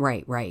times.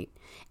 Right.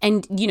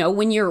 And,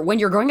 when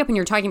you're growing up and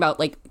you're talking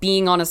about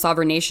being on a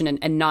sovereign nation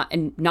and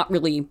not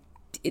really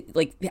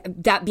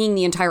that being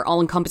the entire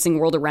all-encompassing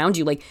world around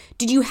you,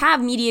 did you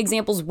have media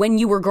examples when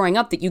you were growing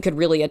up that you could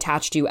really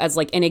attach to as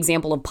an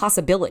example of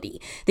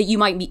possibility that you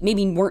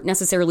maybe weren't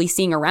necessarily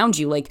seeing around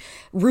you?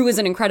 Rue is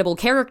an incredible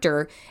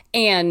character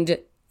and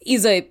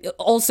is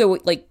also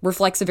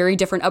reflects a very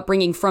different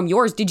upbringing from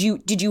yours. Did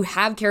you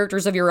have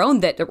characters of your own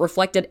that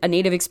reflected a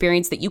Native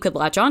experience that you could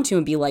latch onto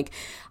and be like,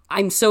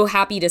 I'm so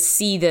happy to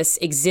see this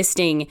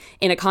existing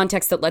in a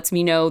context that lets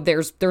me know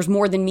there's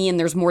more than me and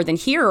there's more than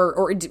here,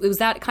 or was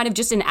that kind of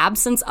just an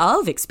absence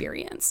of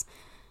experience?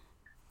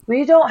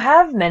 We don't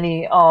have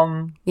many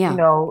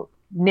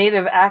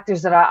Native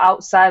actors that are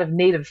outside of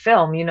Native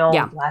film,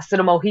 Last of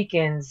the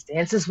Mohicans,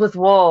 Dances with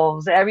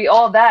Wolves,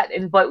 all that,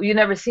 but you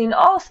never seen,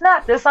 oh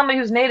snap, there's somebody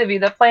who's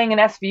Native, they're playing an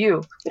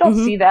SVU. We don't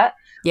see that.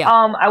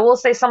 I will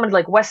say somebody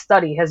like Wes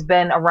Studi has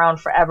been around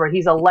forever.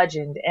 He's a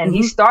legend, and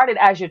he started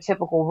as your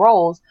typical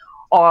roles.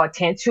 Or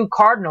Tantu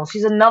Cardinal,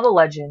 she's another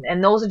legend,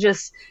 and those are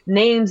just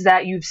names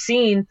that you've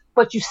seen,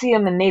 but you see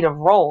them in Native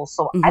roles.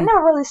 So I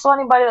never really saw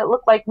anybody that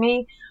looked like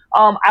me.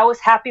 I was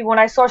happy when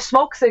I saw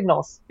Smoke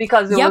Signals,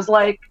 because it was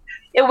like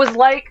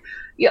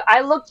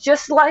I looked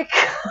just like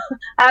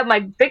I had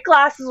my big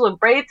glasses with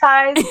braid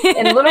ties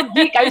and Little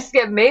Geek. I used to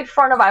get made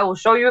fun of. I will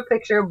show you a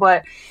picture,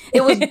 but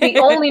it was the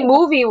only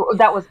movie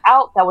that was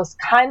out that was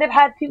kind of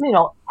had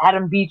people,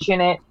 Adam Beach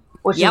in it,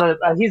 which is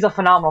he's a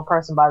phenomenal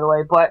person, by the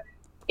way, but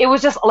it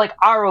was just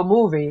our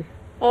movie.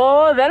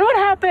 Oh, then what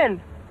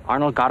happened?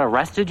 Arnold got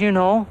arrested,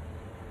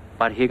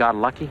 but he got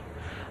lucky.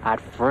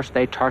 At first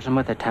they charged him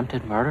with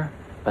attempted murder,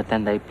 but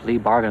then they plea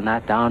bargained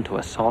that down to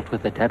assault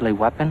with a deadly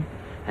weapon.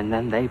 And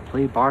then they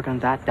plea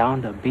bargained that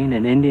down to being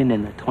an Indian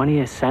in the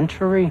 20th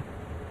century.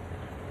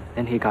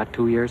 Then he got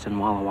 2 years in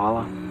Walla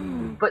Walla.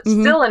 But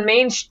still in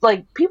main,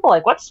 people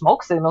what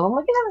Smoke Signals? I'm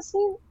you haven't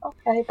seen?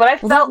 Okay. But I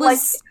felt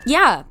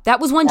that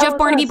was one Jeff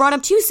Barnaby brought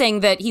up too, saying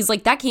that he's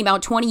that came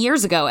out 20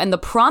 years ago, and the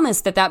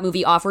promise that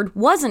movie offered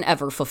wasn't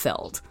ever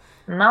fulfilled.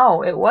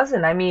 No, it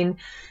wasn't. I mean,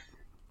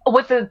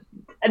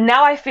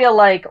 now I feel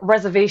like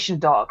Reservation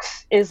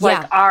Dogs is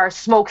our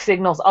Smoke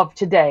Signals of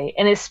today.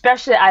 And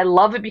especially I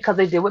love it because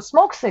they did what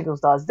Smoke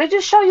Signals does. They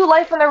just show you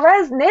life in the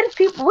res. Native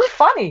people, we're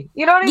funny.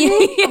 You know what I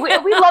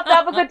mean? we love to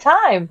have a good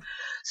time.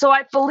 So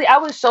I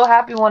was so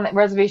happy when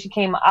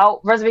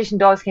Reservation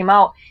Dogs came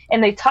out,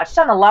 and they touched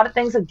on a lot of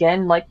things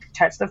again, like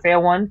Touch the Fair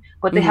one,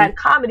 but they had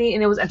comedy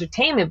and it was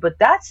entertainment. But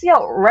that's,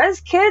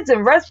 res kids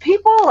and res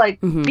people, like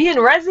being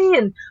resi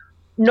and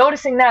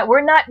noticing that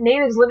we're not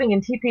natives living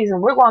in teepees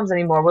and wigwams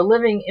anymore. We're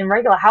living in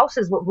regular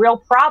houses with real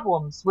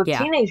problems, with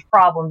teenage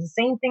problems. The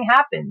same thing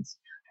happens.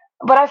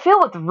 But I feel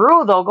with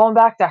Rue, though, going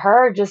back to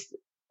her, just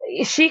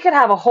she could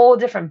have a whole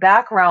different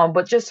background,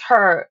 but just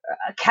her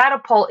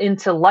catapult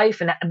into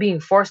life and being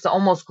forced to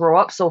almost grow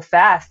up so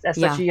fast at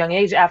such a young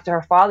age after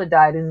her father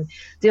died and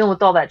dealing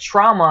with all that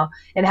trauma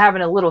and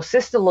having a little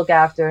sister look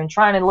after and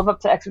trying to live up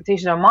to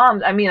expectations of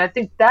moms. I mean, I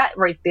think that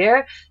right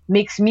there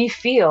makes me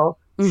feel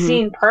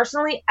seen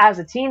personally as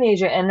a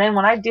teenager. And then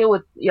when I deal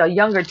with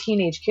younger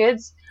teenage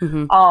kids,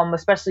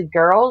 especially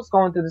girls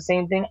going through the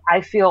same thing, I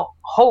feel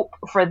hope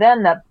for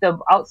them that the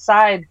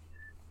outside,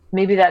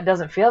 maybe that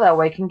doesn't feel that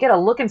way, can get a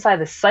look inside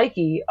the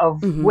psyche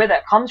of where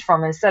that comes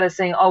from, instead of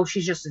saying, oh,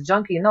 she's just a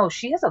junkie. No,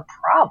 she has a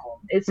problem.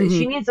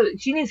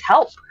 She needs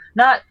help,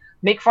 not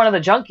make fun of the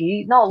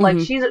junkie. No, like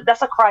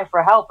that's a cry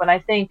for help. And I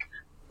think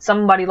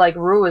somebody like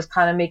Rue is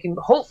kind of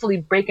hopefully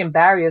breaking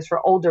barriers for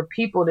older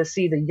people to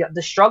see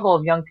the struggle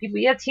of young people.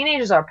 Yeah,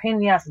 teenagers are a pain in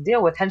the ass to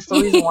deal with, hence the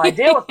reason why I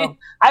deal with them.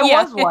 I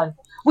was one.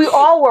 We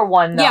all were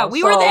one, though. Yeah,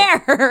 we were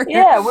there.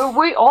 Yeah,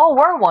 we all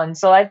were one.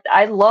 So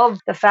I love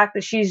the fact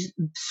that she's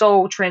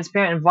so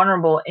transparent and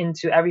vulnerable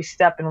into every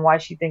step and why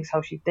she thinks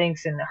how she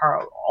thinks and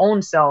her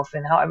own self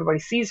and how everybody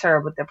sees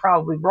her, but they're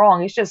probably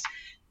wrong.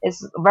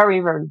 It's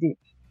very, very deep.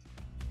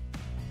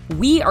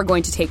 We are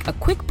going to take a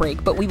quick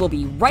break, but we will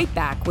be right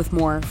back with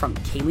more from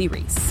Kaylee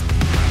Reis.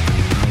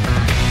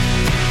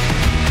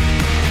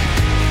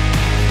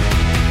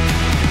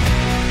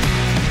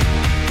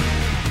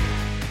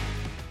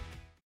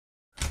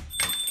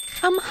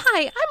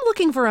 Hi, I'm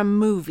looking for a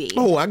movie.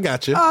 Oh, I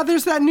got you.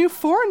 There's that new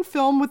foreign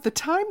film with the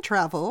time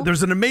travel.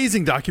 There's an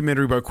amazing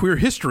documentary about queer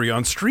history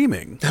on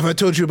streaming. Have I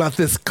told you about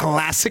this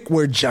classic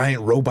where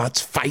giant robots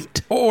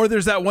fight? Or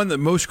there's that one that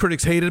most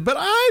critics hated, but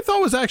I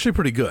thought was actually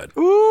pretty good.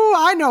 Ooh,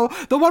 I know.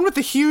 The one with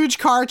the huge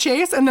car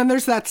chase, and then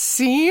there's that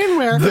scene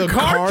where the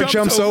car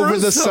jumps over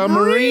the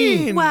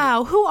submarine.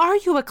 Wow, who are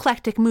you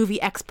eclectic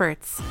movie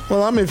experts?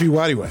 Well, I'm Ify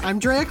Wadiwe. I'm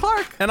Drea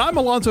Clark. And I'm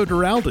Alonzo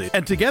Duralde.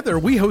 And together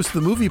we host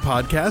the movie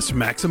podcast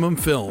Maximum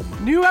Film.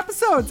 New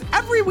episodes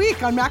every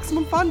week on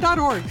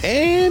MaximumFun.org.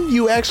 And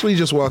you actually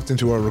just walked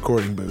into our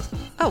recording booth.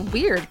 Oh,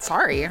 weird.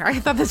 Sorry. I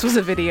thought this was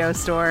a video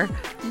store.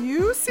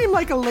 You seem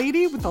like a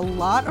lady with a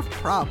lot of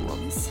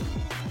problems.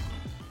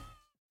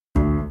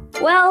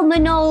 Well,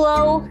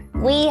 Manolo,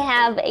 we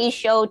have a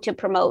show to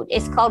promote.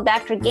 It's called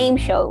Dr. Game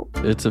Show.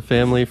 It's a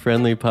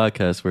family-friendly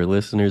podcast where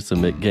listeners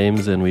submit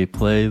games and we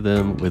play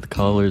them with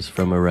callers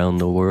from around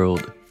the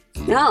world.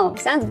 Oh,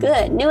 sounds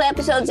good. New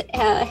episodes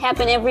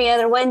happen every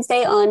other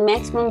Wednesday on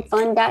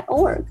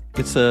MaximumFun.org.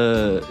 It's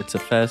a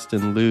fast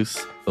and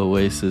loose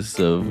oasis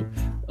of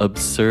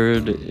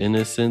absurd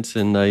innocence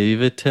and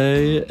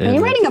naivete. Are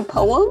you writing a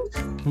poem?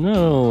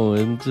 No,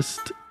 I'm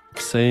just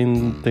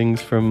saying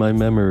things from my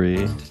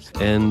memory.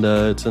 And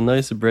it's a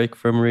nice break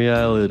from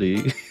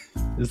reality.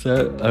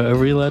 Are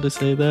we allowed to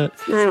say that?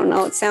 I don't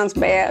know. It sounds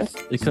bad.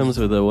 It comes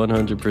with a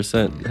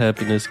 100%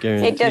 happiness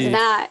guarantee. It does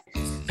not.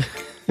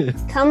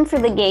 Come for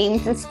the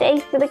games and stay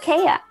for the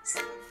chaos.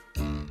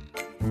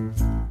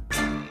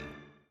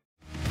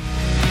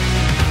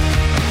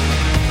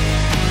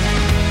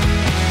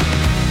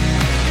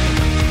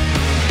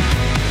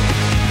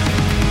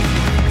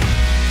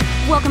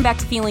 Welcome back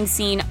to Feeling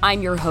Seen.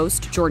 I'm your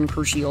host, Jordan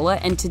Crucchiola,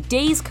 and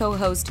today's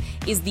co-host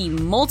is the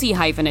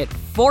multi-hyphenate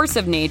force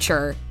of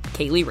nature,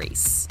 Kaylee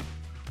Reis.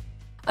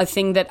 A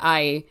thing that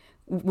I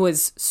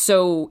was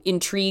so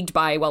intrigued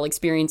by while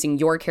experiencing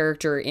your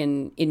character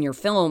in your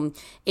film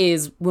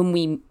is when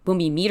we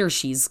meet her,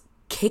 she's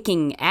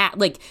kicking ass.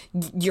 Like,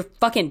 you're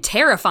fucking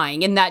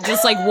terrifying in that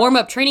just like warm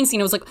up training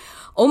scene. I was like,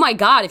 oh my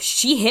God, if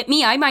she hit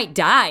me, I might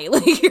die.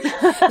 Like,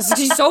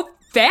 she's so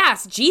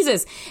fast,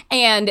 Jesus.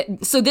 And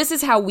so this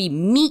is how we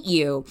meet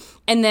you.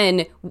 And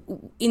then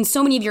in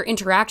so many of your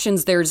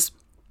interactions, there's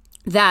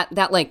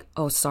that like,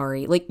 oh,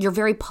 sorry, like you're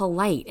very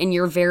polite and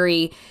you're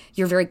very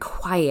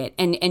quiet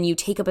and you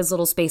take up as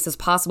little space as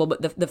possible.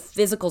 But the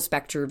physical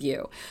specter of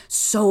you,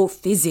 so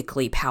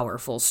physically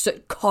powerful, so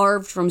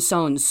carved from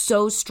stone,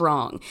 so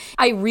strong.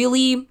 I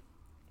really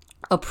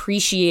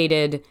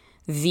appreciated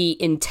the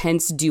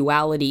intense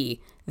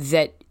duality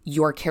that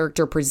your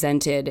character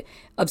presented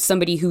of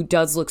somebody who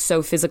does look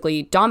so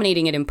physically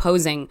dominating and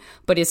imposing,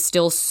 but is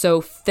still so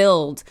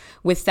filled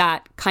with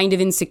that kind of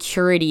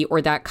insecurity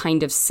or that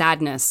kind of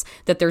sadness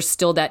that there's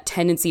still that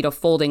tendency to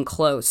fold in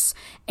close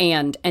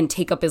and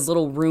take up as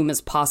little room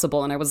as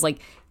possible. And I was like,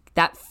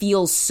 that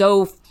feels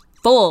so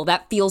full,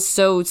 that feels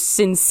so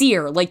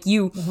sincere. Like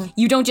you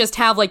don't just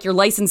have like your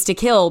license to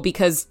kill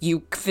because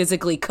you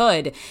physically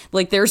could.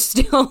 Like there's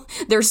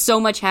so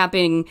much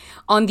happening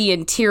on the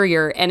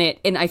interior,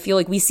 and I feel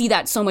like we see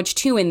that so much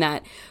too in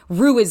that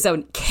Rue is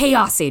a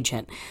chaos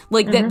agent.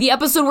 Like the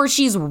episode where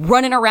she's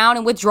running around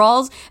in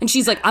withdrawals and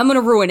she's like, I'm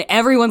gonna ruin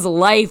everyone's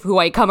life who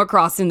I come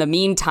across in the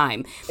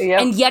meantime.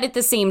 Yep. And yet at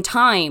the same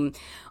time,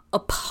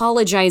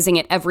 apologizing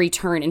at every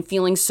turn and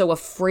feeling so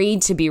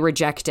afraid to be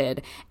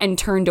rejected and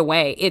turned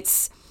away.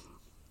 It's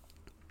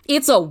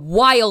a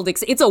wild,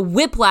 it's a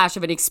whiplash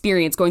of an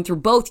experience going through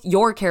both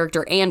your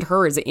character and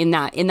hers in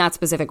that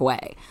specific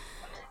way.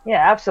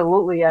 Yeah,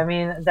 absolutely. I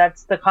mean,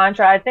 that's the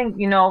contrast. I think,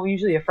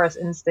 usually your first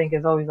instinct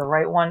is always the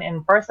right one.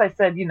 And first I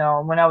said,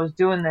 when I was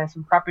doing this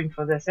and prepping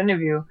for this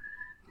interview,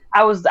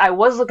 I was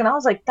looking, I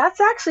was like,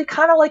 that's actually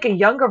kind of like a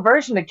younger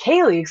version of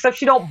Kaylee, except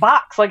she don't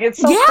box. Like,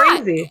 it's so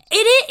crazy.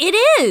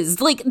 It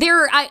is. Like,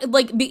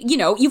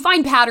 you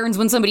find patterns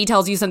when somebody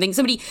tells you something.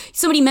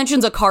 Somebody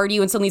mentions a car to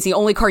you and suddenly it's the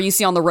only car you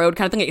see on the road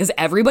kind of thing. Does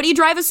everybody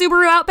drive a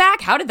Subaru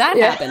Outback? How did that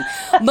happen?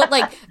 But,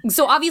 like,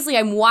 so obviously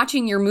I'm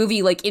watching your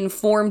movie, like,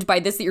 informed by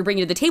this that you're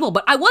bringing to the table,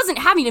 but I wasn't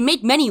having to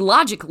make many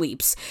logic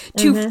leaps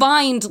to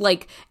find,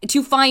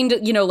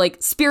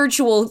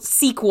 spiritual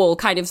sequel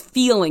kind of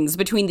feelings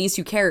between these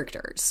two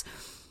characters.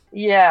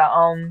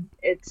 Yeah,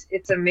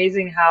 it's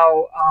amazing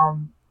how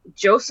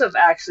Joseph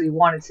actually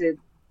wanted to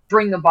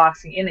bring the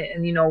boxing in it,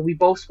 and we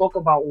both spoke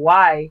about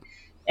why,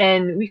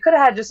 and we could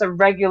have had just a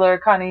regular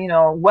kind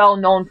of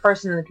well-known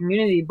person in the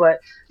community, but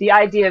the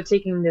idea of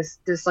taking this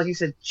like you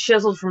said,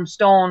 chiseled from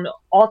stone,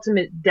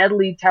 ultimate,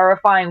 deadly,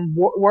 terrifying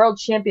world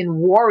champion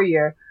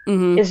warrior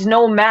is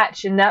no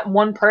match, and that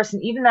one person,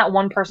 even that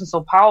one person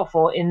so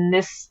powerful in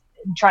this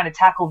trying to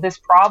tackle this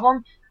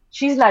problem,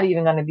 she's not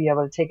even going to be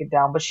able to take it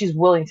down, but she's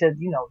willing to,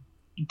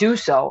 do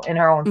so in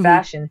her own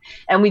fashion.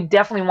 And we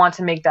definitely want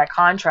to make that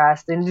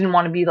contrast, and didn't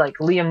want to be like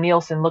Liam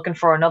Neeson looking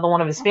for another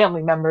one of his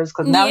family members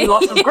because now he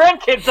lost his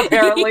grandkids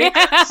apparently.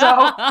 So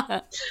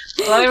I'm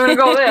not even going to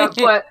go there.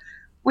 But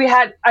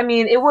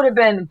it would have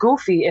been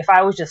goofy if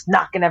I was just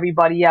knocking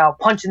everybody out,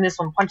 punching this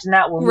one, punching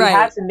that one. Right. We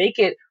had to make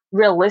it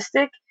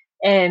realistic,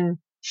 and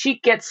she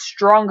gets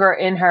stronger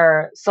in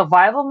her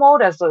survival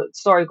mode as the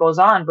story goes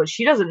on, but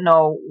she doesn't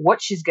know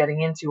what she's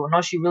getting into, and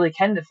all she really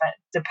can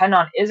depend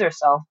on is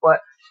herself. But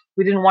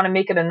we didn't want to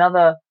make it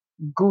another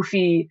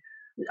goofy,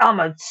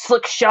 I'm a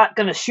slick shot,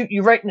 gonna shoot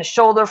you right in the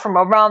shoulder from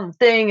around the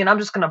thing, and I'm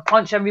just gonna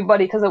punch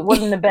everybody, because it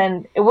wouldn't have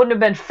been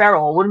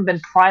feral, it wouldn't have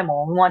been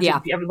primal. We wanted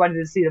everybody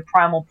to see the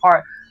primal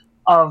part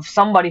of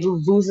somebody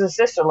who loses a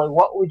sister. Like,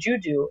 what would you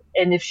do?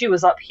 And if she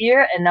was up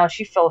here and now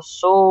she fell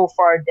so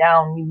far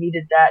down, we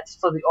needed that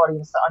for the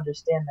audience to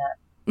understand that.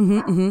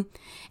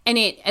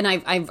 And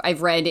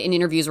I've read in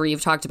interviews where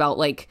you've talked about,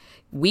 like,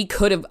 we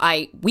could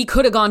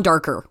have gone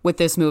darker with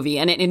this movie,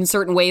 and in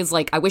certain ways,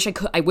 like, I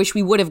wish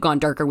we would have gone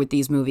darker with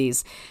this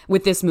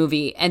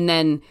movie. And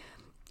then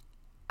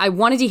I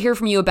wanted to hear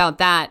from you about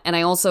that, and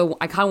I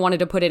kind of wanted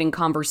to put it in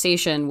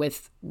conversation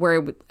with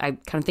where I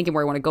kind of thinking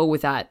where I want to go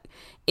with that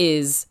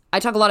is I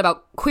talk a lot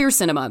about queer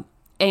cinema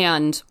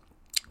and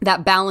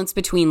that balance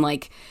between,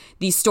 like,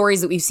 these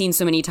stories that we've seen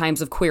so many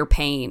times of queer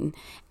pain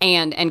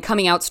and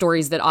coming out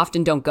stories that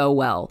often don't go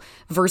well,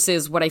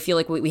 versus what I feel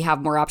like we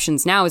have more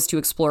options now is to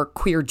explore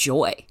queer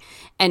joy,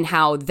 and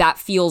how that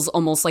feels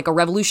almost like a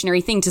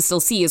revolutionary thing to still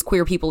see as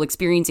queer people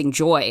experiencing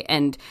joy.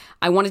 And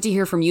I wanted to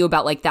hear from you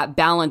about, like, that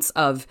balance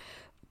of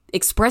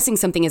expressing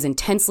something as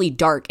intensely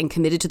dark and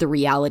committed to the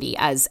reality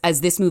as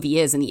this movie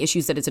is and the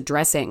issues that it's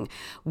addressing,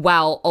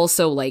 while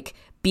also, like,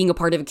 being a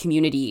part of a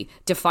community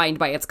defined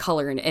by its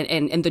color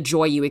and the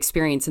joy you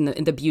experience and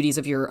the beauties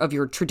of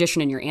your tradition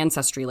and your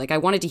ancestry. Like, I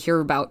wanted to hear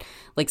about,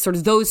 like, sort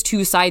of those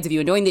two sides of you,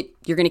 and knowing that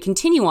you're going to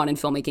continue on in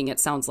filmmaking, it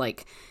sounds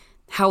like,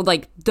 how,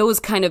 like, those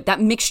kind of, that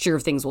mixture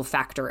of things will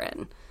factor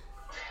in.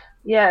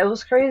 Yeah, it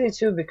was crazy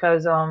too,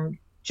 because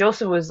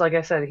Joseph was, like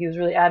I said, he was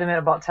really adamant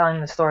about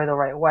telling the story the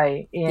right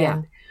way.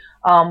 And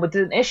with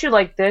an issue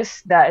like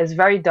this that is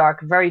very dark,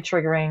 very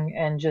triggering,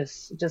 and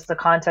just the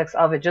context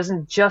of it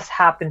doesn't just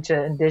happen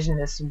to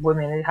Indigenous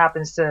women. It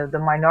happens to the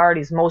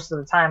minorities most of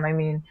the time. I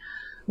mean,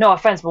 no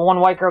offense, but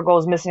when white girl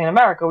goes missing in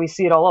America, we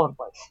see it all over the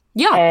place.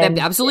 Yeah, and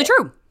absolutely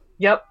true.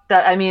 Yep.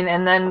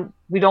 And then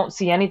we don't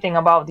see anything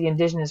about the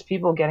Indigenous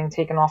people getting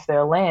taken off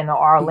their land, or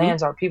our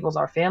lands, our peoples,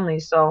 our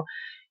families. So,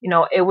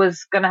 it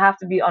was going to have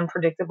to be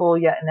unpredictable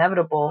yet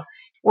inevitable.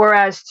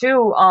 Whereas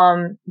too,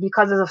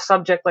 because of a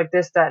subject like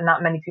this that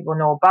not many people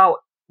know about,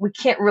 we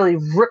can't really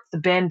rip the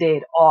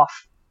Band-Aid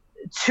off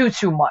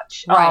too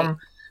much. Right.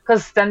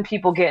 Because then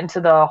people get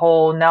into the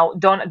whole, now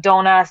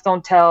don't ask,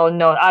 don't tell,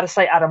 no, out of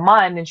sight, out of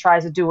mind, and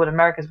tries to do what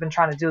America's been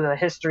trying to do, the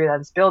history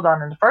that it's built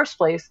on in the first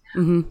place.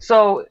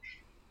 So,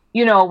 we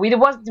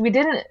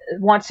didn't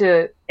want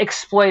to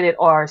exploit it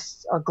or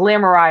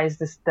glamorize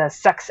the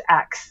sex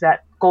acts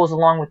that goes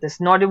along with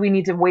this, nor do we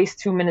need to waste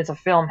 2 minutes of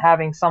film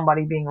having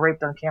somebody being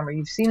raped on camera.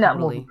 You've seen that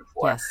movie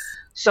before. Yes.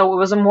 So it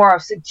was a more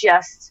of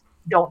suggest,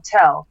 don't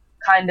tell.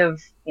 kind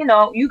of, you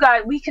know,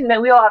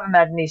 we all have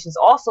imaginations.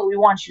 Also, we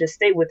want you to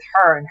stay with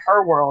her in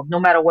her world, no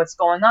matter what's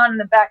going on in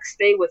the back.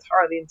 Stay with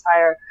her the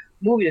entire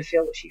movie to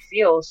feel what she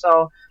feels.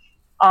 So,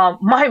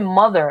 my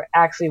mother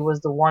actually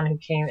was the one who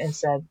came and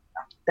said,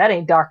 that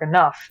ain't dark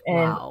enough.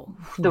 And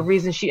the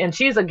reason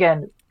she's,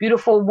 again,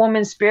 beautiful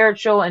woman,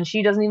 spiritual, and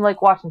she doesn't even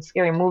like watching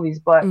scary movies.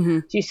 But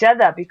she said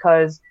that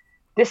because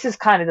this is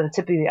kind of the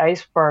tip of the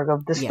iceberg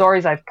of the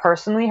stories I've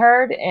personally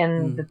heard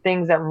and the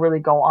things that really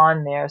go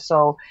on there.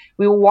 So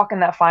we were walking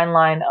that fine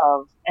line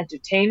of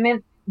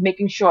entertainment,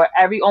 making sure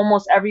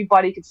almost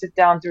everybody could sit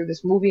down through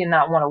this movie and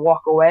not want to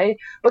walk away,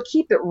 but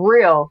keep it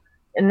real.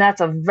 And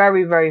that's a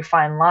very, very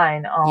fine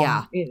line.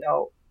 You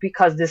know,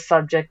 because this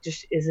subject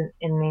just isn't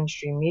in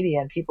mainstream media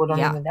and people don't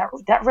even,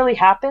 that really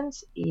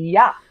happens?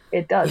 Yeah,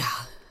 it does.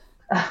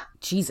 Yeah.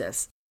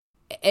 Jesus.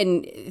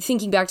 And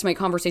thinking back to my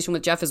conversation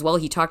with Jeff as well,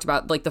 he talked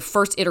about like the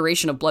first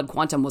iteration of Blood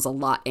Quantum was a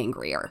lot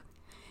angrier.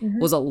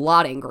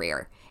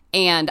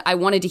 And I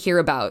wanted to hear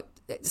about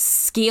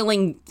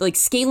scaling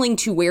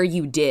to where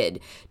you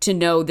did, to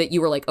know that you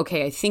were like,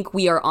 okay, I think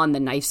we are on the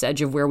knife's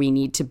edge of where we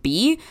need to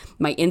be.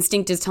 My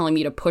instinct is telling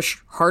me to push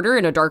harder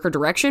in a darker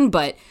direction,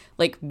 but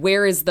like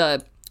where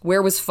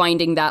was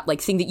finding that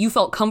like thing that you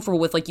felt comfortable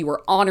with, like you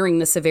were honoring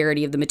the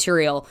severity of the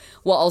material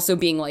while also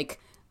being like,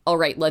 all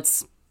right,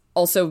 let's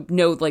also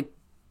know, like,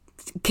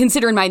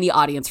 consider in mind the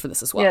audience for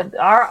this as well.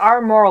 Yeah,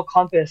 our moral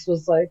compass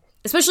was like,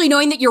 especially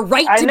knowing that you're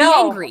right to be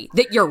angry,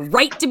 that you're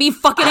right to be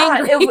fucking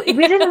angry.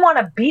 We didn't want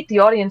to beat the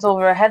audience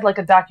over our head like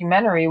a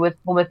documentary with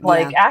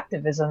like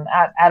activism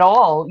at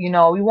all. You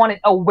know, we wanted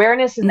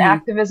awareness, and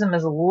activism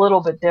is a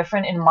little bit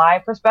different in my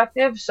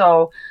perspective.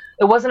 So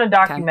it wasn't a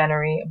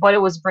documentary, but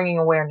it was bringing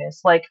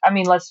awareness. Like, I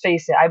mean, let's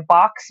face it, I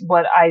box,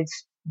 but I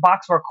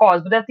box for a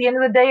cause. But at the end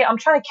of the day, I'm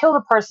trying to kill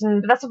the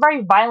person. That's a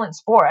very violent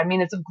sport. I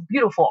mean, it's a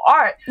beautiful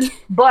art,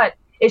 but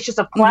it's just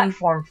a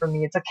platform for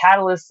me. It's a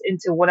catalyst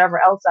into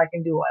whatever else I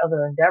can do,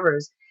 other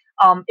endeavors.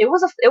 It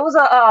was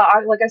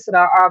like I said,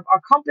 our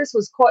compass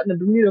was caught in the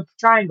Bermuda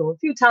Triangle a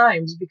few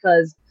times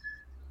because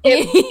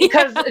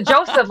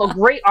Joseph, a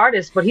great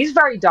artist, but he's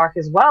very dark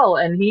as well.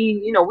 And he,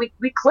 you know, we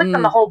clicked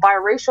on the whole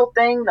biracial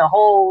thing, the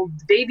whole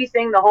baby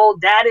thing, the whole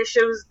dad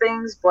issues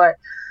things, but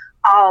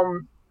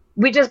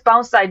we just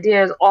bounced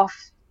ideas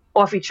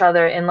off each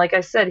other. And like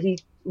I said,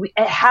 it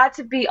had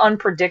to be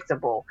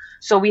unpredictable.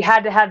 So we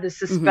had to have the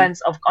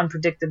suspense of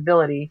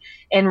unpredictability.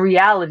 And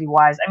reality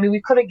wise, I mean, we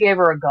could have gave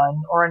her a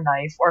gun or a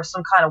knife or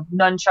some kind of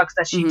nunchucks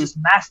that she just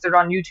mastered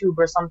on YouTube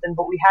or something,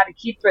 but we had to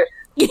keep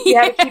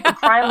it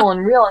primal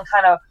and real and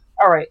kind of,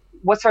 all right,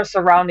 what's her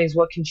surroundings?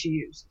 What can she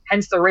use?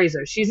 Hence the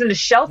razor. She's in the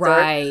shelter.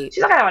 Right.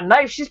 She's not gonna have a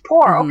knife. She's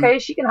poor. Okay,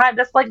 she can hide.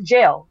 That's like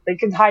jail. They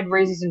can hide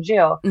razors in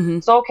jail.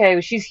 So okay,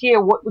 she's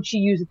here. What would she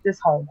use at this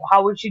home?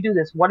 How would she do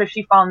this? What if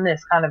she found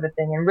this kind of a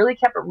thing? And really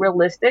kept it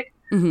realistic,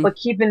 but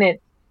keeping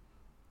it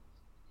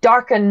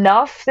dark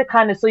enough to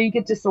kind of so you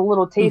get just a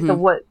little taste of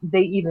what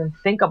they even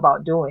think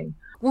about doing.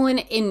 Well,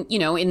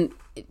 in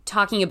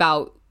talking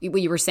about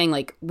what you were saying,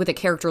 like with a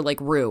character like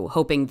Rue,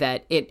 hoping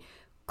that it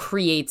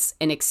creates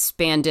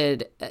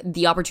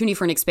the opportunity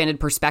for an expanded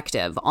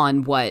perspective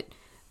on what,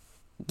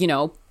 you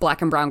know,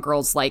 Black and brown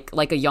girls like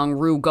a young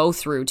Rue go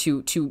through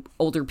to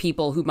older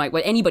people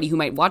anybody who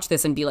might watch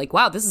this and be like,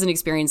 wow, this is an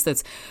experience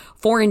that's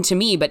foreign to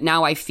me, but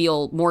now I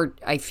feel more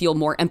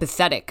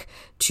empathetic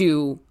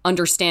to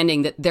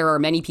understanding that there are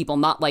many people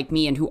not like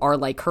me and who are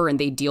like her, and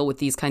they deal with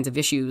these kinds of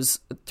issues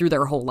through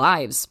their whole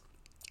lives.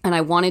 And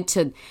I wanted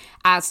to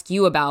ask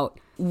you about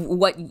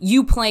what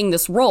you playing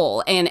this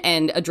role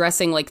and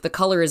addressing like the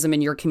colorism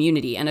in your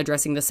community and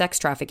addressing the sex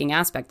trafficking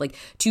aspect, like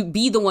to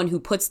be the one who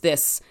puts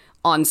this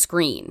on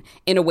screen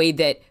in a way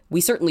that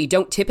we certainly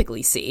don't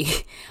typically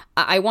see.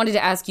 I wanted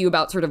to ask you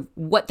about sort of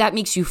what that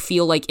makes you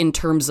feel like in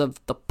terms of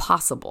the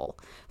possible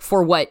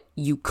for what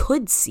you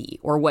could see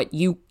or what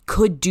you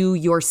could do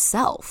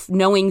yourself,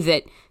 knowing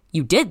that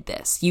you did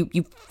this, you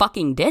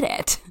fucking did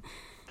it.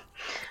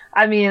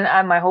 I mean,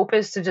 my hope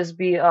is to just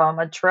be a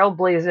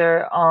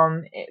trailblazer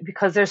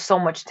because there's so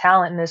much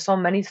talent and there's so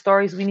many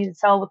stories we need to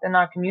tell within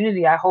our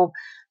community. I hope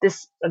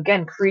this,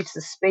 again, creates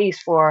the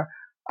space for,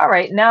 all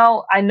right,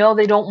 now I know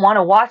they don't want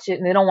to watch it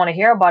and they don't want to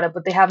hear about it,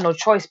 but they have no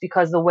choice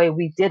because the way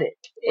we did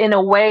it. In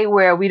a way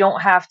where we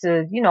don't have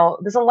to, you know,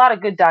 there's a lot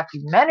of good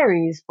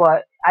documentaries,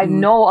 but I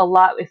know a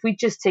lot, if we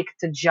just take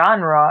it to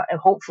genre, and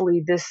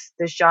hopefully this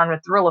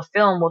genre thriller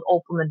film will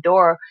open the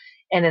door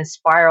and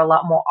inspire a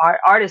lot more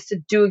artists to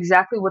do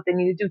exactly what they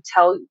need to do.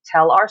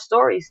 Tell our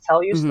stories,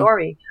 tell your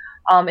story,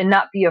 and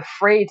not be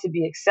afraid to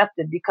be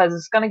accepted, because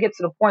it's going to get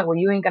to the point where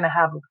you ain't going to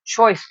have a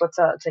choice but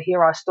to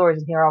hear our stories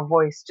and hear our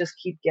voice. Just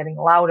keep getting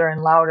louder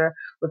and louder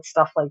with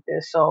stuff like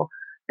this. So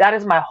that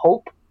is my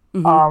hope.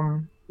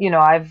 You know,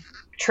 I've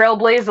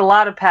trailblazed a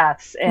lot of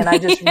paths, and I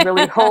just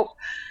really hope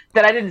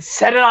that I didn't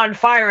set it on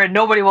fire and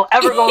nobody will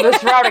ever go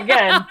this route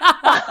again.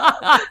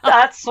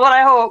 That's what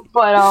I hope.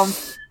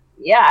 But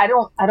yeah,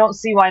 I don't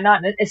see why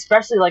not. And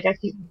especially like I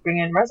keep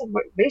bringing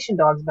Reservation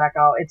Dogs back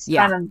out. It's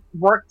kind of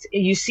worked.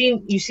 You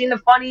seen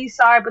the funny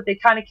side, but they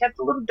kind of kept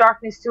a little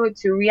darkness to it,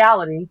 to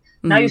reality.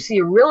 Now you see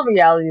a real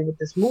reality with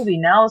this movie.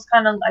 Now it's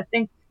kind of, I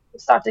think,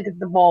 start to get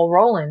the ball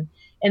rolling.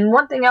 And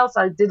one thing else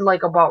I did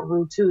like about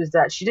Rue too is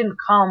that she didn't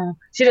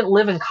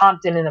live in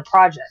Compton in the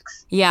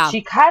projects. Yeah.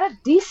 She had a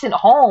decent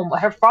home.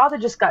 Her father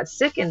just got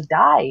sick and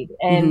died.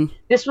 And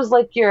this was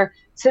like your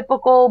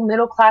typical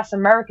middle-class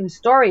American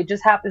story. It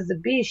just happens to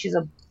be she's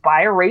a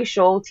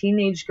biracial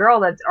teenage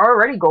girl that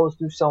already goes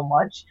through so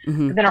much.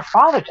 But then her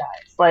father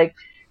dies. Like,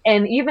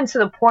 and even to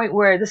the point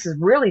where this is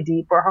really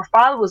deep, where her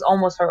father was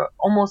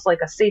almost like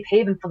a safe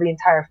haven for the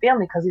entire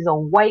family because he's a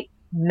white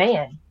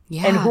man.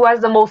 Yeah. And who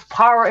has the most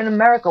power in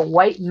America?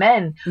 White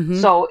men.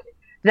 So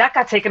that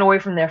got taken away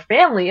from their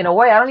family in a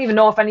way. I don't even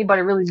know if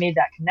anybody really made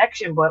that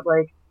connection, but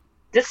like,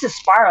 this is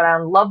spiraled. I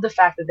love the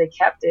fact that they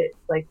kept it.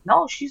 Like,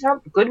 no, she's a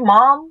good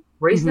mom,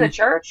 raised in the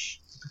church,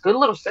 good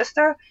little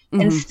sister,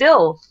 and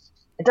still,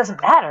 it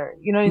doesn't matter.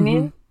 You know what I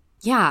mean?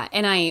 Yeah,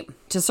 and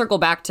to circle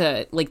back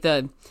to like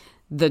the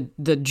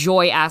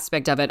joy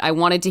aspect of it, I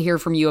wanted to hear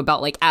from you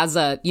about, like, as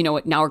a, you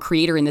know, now a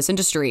creator in this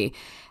industry,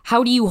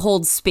 how do you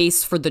hold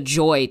space for the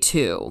joy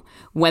too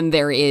when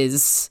there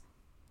is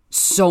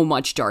so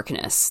much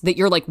darkness that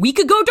you're like, we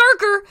could go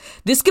darker,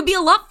 this could be a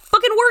lot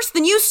fucking worse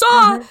than you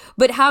saw,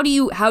 but how do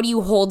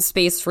you hold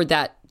space for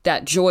that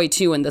joy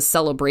too, and the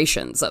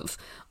celebrations of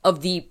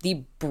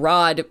the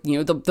broad, you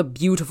know, the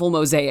beautiful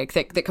mosaic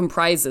that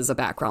comprises a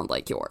background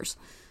like yours?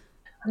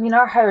 I mean,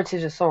 our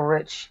heritage is so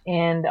rich,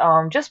 and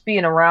just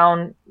being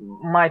around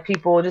my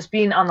people, just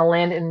being on the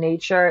land in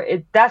nature,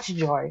 that's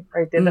joy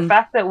right there. The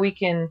fact that we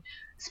can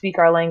speak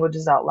our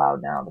languages out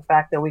loud now, the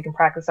fact that we can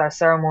practice our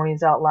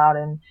ceremonies out loud,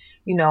 and,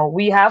 you know,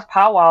 we have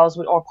powwows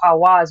or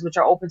powwows which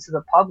are open to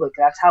the public.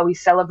 That's how we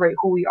celebrate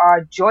who we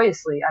are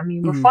joyously. I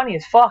mean, we're funny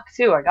as fuck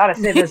too. I gotta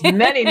say, there's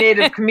many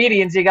native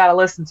comedians you gotta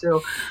listen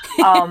to.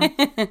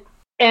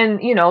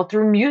 And, you know,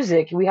 through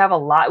music, we have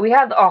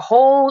a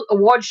whole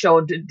award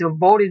show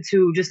devoted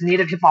to just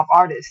native hip hop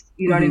artists.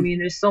 You know what I mean?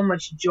 There's so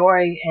much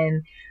joy,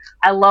 and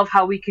I love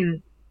how we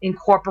can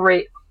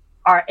incorporate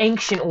our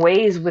ancient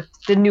ways with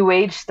the new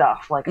age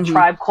stuff, like a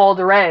Tribe Called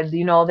Red.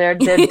 You know, they're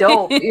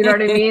dope. You know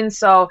what I mean?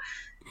 So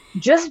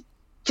just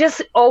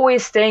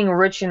always staying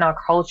rich in our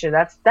culture.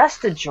 That's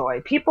the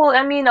joy. People,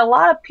 I mean, a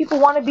lot of people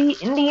want to be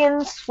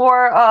Indians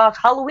for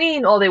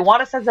Halloween, or they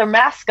want us as their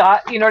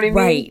mascot. You know what I mean?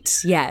 Right.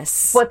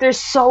 Yes. But there's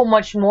so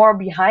much more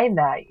behind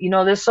that. You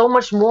know, there's so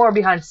much more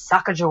behind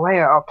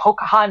Sacagawea or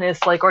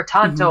Pocahontas, like, or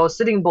Tonto,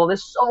 Sitting Bull.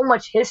 There's so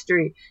much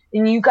history,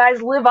 and you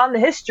guys live on the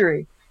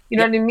history. You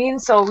know what I mean?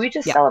 So we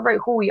just celebrate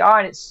who we are,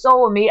 and it's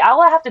so amazing.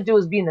 All I have to do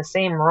is be in the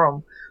same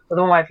room with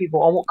one of my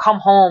people. I won't come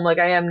home like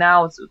I am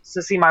now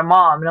to see my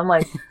mom, and I'm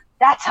like,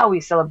 that's how we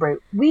celebrate.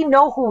 We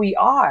know who we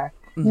are.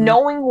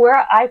 Knowing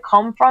where I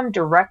come from,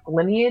 direct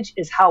lineage,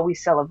 is how we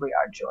celebrate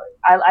our joy.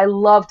 I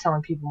love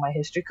telling people my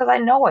history because I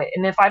know it.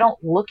 And if I don't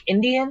look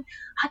Indian,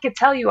 I could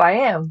tell you I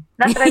am.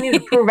 Not that I need to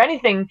prove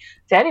anything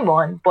to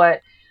anyone,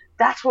 but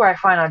that's where I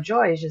find our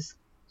joy, is just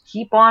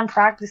keep on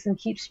practicing,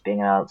 keep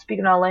speaking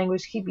our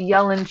language, keep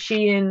yelling,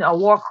 cheating,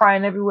 war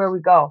crying everywhere we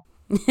go.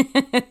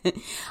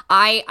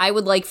 I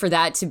would like for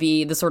that to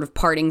be the sort of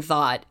parting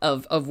thought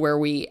of where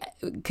we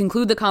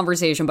conclude the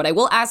conversation. But I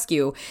will ask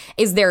you,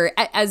 is there,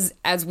 as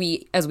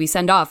we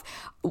send off,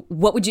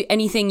 what would you,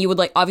 anything you would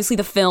like, obviously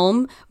the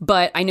film,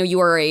 but I know you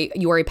are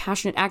a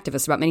passionate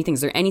activist about many things.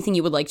 Is there anything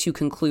you would like to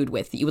conclude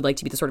with, that you would like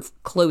to be the sort of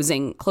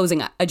closing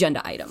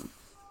agenda item?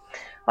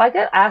 Well, I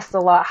get asked a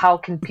lot, how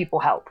can people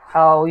help?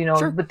 How, you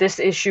know, with this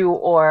issue,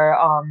 or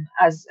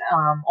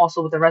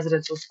also with the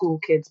residential school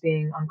kids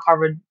being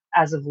uncovered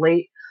as of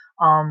late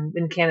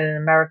in Canada and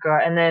America.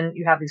 And then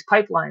you have these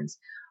pipelines.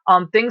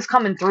 Things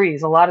come in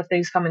threes. A lot of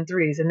things come in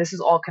threes. And this is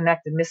all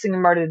connected. Missing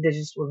and murdered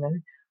Indigenous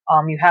women.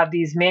 You have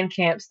these man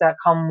camps that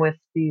come with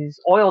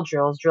these oil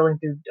drills, drilling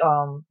through,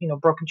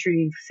 broken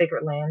treaty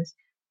sacred lands,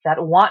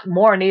 that want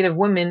more Native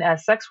women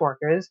as sex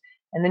workers.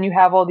 And then you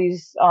have all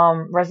these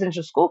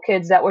residential school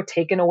kids that were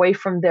taken away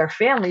from their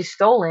families,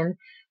 stolen,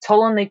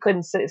 told them they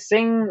couldn't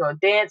sing or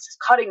dance,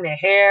 cutting their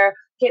hair,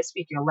 can't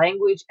speak your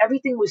language.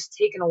 Everything was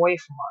taken away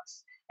from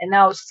us. And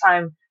now it's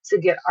time to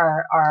get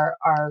our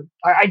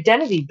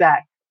identity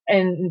back,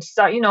 and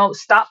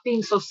stop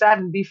being so sad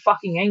and be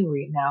fucking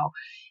angry now.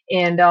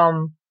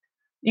 And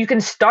you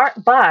can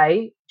start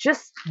by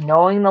just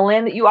knowing the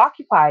land that you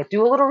occupy.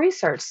 Do a little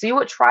research. See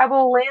what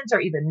tribal lands are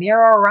either near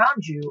or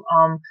around you.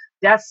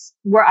 That's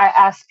where I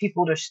ask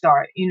people to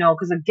start,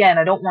 because again,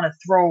 I don't want to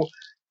throw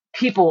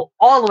people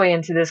all the way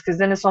into this, because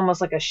then it's almost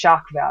like a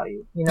shock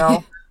value,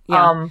 Yeah.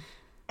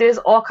 There's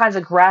all kinds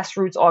of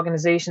grassroots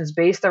organizations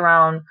based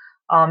around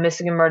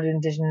missing and murdered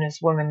Indigenous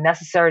women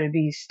necessary to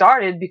be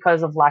started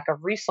because of lack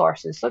of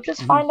resources. So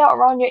just find out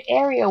around your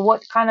area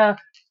what tribe,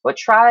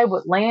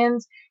 what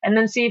lands, and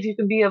then see if you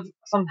can be of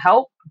some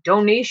help.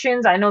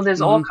 Donations. I know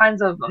there's all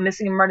kinds of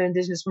missing and murdered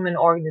Indigenous women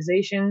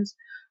organizations.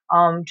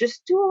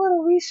 Just do a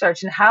little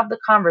research and have the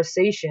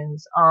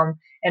conversations,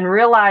 and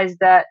realize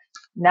that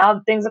now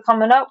that things are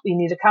coming up, we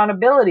need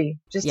accountability.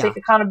 Just take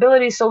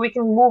accountability so we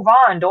can move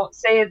on. Don't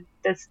say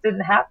this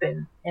didn't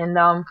happen.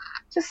 And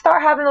just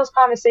start having those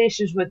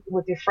conversations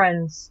with your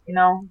friends, you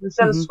know,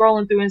 instead of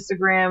scrolling through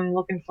Instagram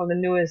looking for the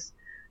newest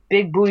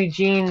big booty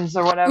jeans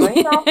or whatever,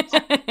 you know.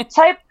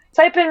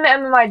 type in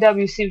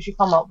MMIW, see what you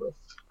come up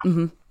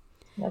with.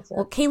 That's it.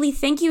 Well, Kaylee,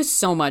 thank you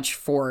so much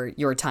for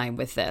your time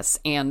with this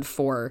and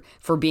for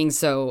being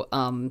so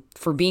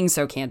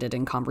candid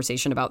in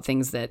conversation about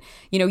things that,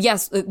 you know,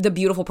 yes, the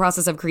beautiful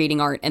process of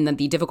creating art and then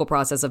the difficult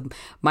process of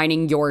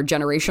mining your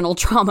generational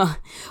trauma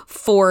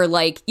for,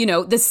 like, you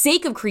know, the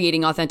sake of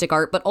creating authentic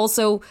art, but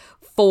also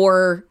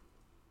for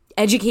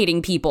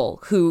educating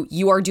people who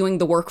you are doing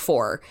the work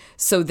for,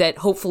 so that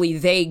hopefully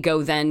they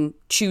go then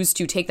choose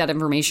to take that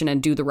information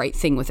and do the right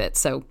thing with it.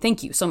 So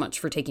thank you so much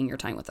for taking your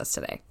time with us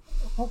today.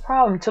 No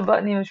problem.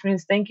 Tabutni, which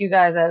means thank you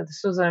guys.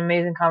 This was an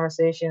amazing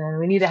conversation, and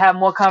we need to have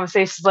more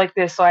conversations like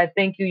this. So I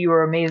thank you. You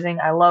were amazing.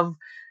 I love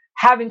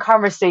having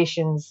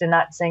conversations and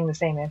not saying the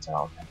same answer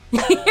all the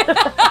time.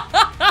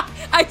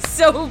 I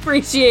so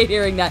appreciate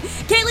hearing that.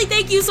 Kaylee,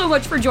 thank you so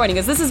much for joining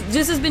us.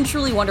 This has been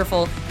truly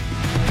wonderful.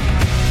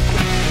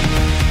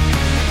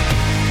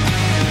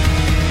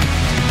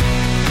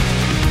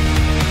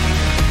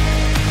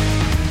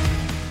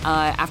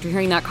 After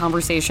hearing that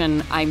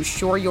conversation, I'm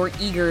sure you're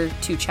eager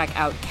to check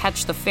out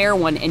Catch the Fair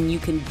One, and you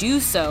can do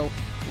so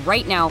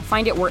right now.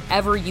 Find it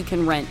wherever you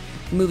can rent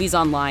movies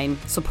online,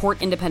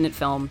 support independent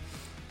film.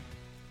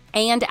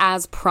 And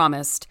as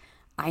promised,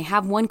 I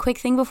have one quick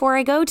thing before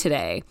I go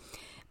today,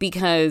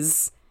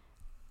 because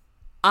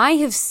I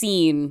have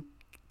seen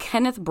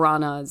Kenneth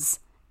Branagh's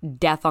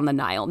Death on the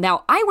Nile.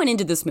 Now, I went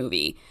into this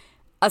movie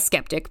a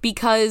skeptic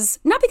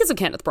not because of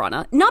Kenneth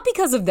Branagh, not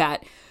because of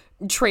that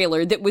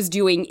trailer that was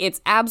doing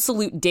its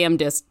absolute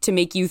damnedest to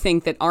make you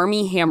think that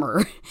Armie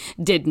Hammer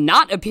did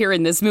not appear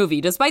in this movie,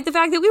 despite the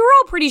fact that we were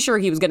all pretty sure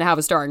he was going to have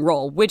a starring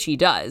role, which he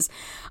does.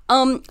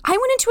 I went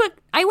into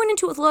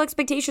it with low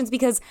expectations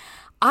because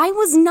I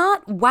was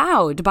not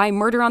wowed by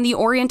Murder on the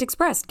Orient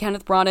Express.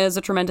 Kenneth Branagh is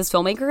a tremendous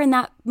filmmaker, and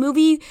that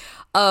movie,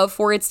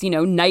 for its, you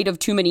know, night of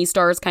too many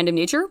stars kind of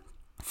nature,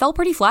 fell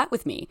pretty flat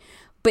with me.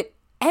 But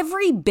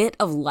every bit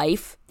of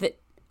life that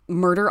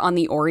Murder on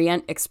the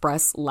Orient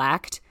Express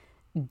lacked,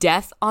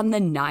 Death on the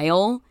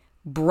Nile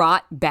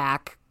brought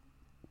back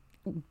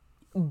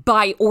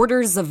by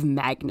orders of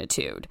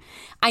magnitude.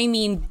 I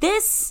mean,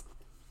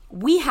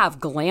 we have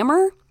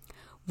glamour,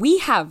 we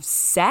have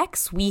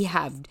sex, we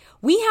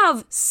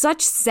have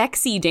such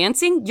sexy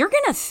dancing. You're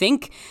gonna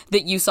think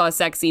that you saw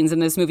sex scenes in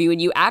this movie when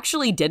you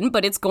actually didn't,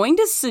 but it's going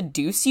to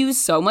seduce you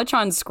so much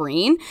on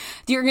screen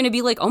that you're gonna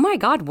be like, oh my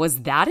God,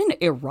 was that an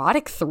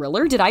erotic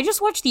thriller? Did I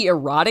just watch the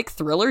erotic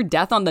thriller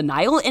Death on the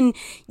Nile? And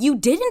you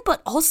didn't,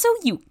 but also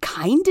you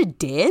kinda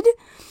did.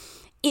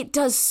 It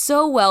does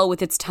so well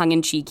with its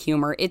tongue-in-cheek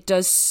humor. It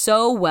does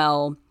so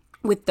well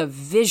with the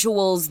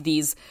visuals,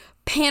 these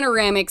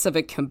panoramics of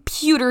a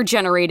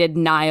computer-generated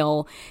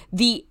Nile,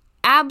 the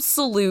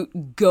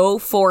absolute go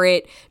for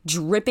it,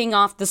 dripping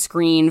off the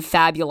screen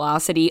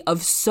fabulosity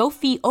of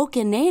Sophie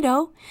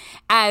Okonedo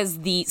as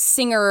the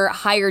singer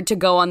hired to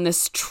go on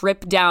this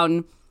trip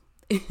down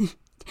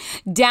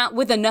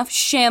with enough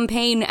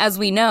champagne, as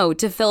we know,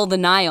 to fill the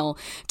Nile,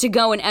 to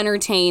go and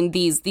entertain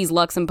these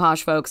Lux and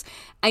Posh folks.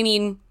 I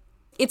mean,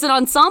 it's an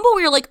ensemble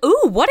where you're like,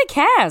 ooh, what a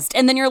cast.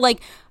 And then you're like,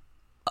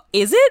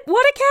 is it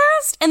what a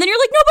cast? And then you're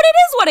like, no, but it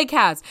is what a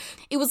cast.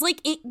 It was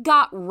like it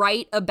got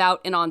right about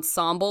an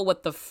ensemble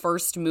what the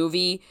first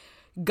movie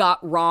got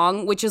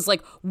wrong, which is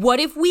like, what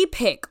if we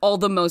pick all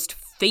the most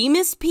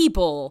famous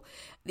people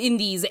in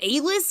these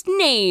A-list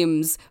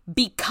names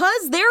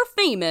because they're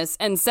famous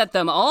and set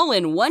them all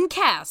in one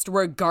cast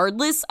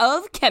regardless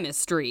of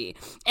chemistry?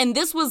 And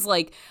this was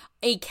like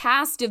a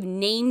cast of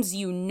names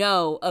you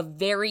know of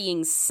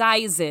varying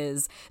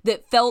sizes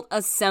that felt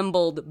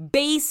assembled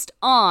based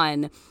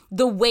on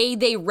the way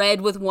they read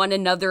with one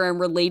another and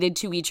related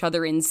to each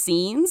other in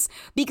scenes,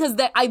 because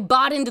that I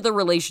bought into the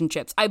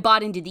relationships. I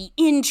bought into the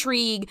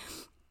intrigue.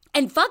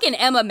 And fucking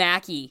Emma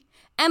Mackey,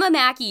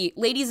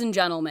 ladies and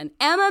gentlemen,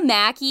 Emma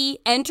Mackey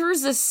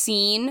enters a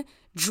scene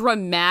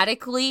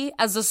dramatically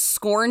as a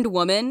scorned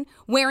woman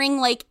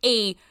wearing like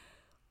a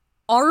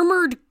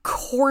armored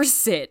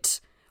corset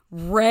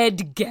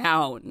red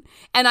gown.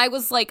 And I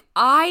was like,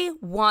 I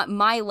want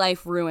my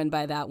life ruined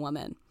by that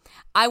woman.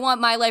 I want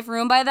my life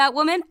ruined by that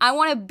woman. I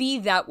want to be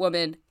that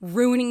woman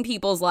ruining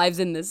people's lives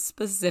in this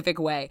specific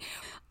way.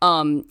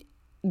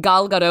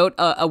 Gal Gadot,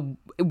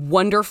 a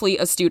wonderfully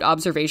astute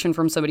observation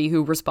from somebody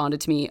who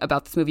responded to me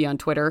about this movie on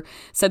Twitter,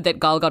 said that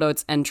Gal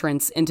Gadot's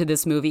entrance into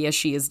this movie as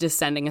she is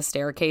descending a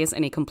staircase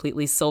in a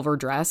completely silver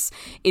dress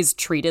is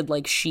treated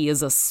like she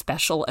is a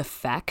special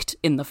effect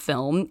in the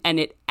film,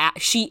 and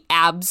she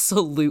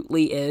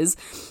absolutely is.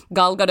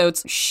 Gal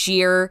Gadot's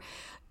sheer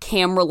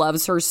camera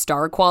loves her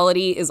star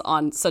quality is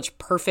on such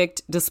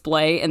perfect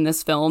display in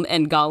this film,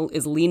 and Gal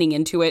is leaning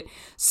into it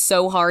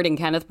so hard, and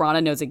Kenneth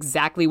Branagh knows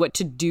exactly what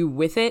to do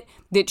with it,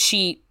 that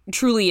she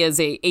truly is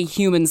a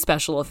human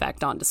special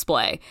effect on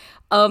display.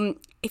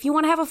 if you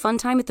want to have a fun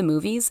time at the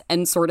movies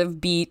and sort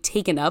of be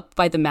taken up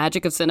by the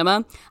magic of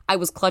cinema, I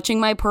was clutching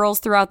my pearls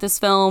throughout this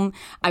film.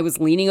 I was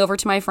leaning over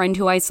to my friend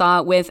who I saw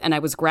it with, and I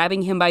was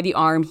grabbing him by the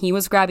arm. He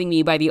was grabbing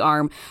me by the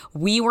arm.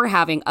 We were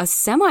having a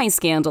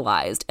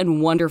semi-scandalized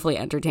and wonderfully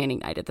entertaining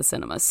night at the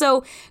cinema.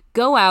 So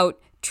go out,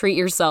 treat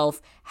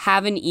yourself,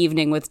 have an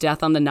evening with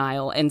Death on the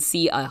Nile, and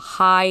see a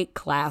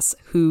high-class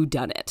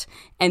whodunit.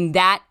 And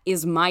that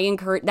is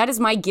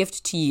my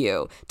gift to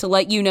you, to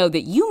let you know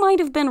that you might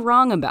have been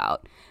wrong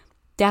about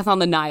Death on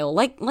the Nile,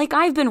 like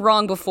I've been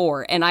wrong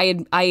before, and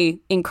I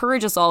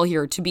encourage us all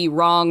here to be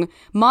wrong,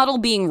 model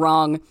being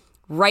wrong,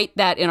 write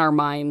that in our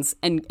minds,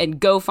 and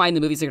go find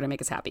the movies that are going to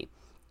make us happy.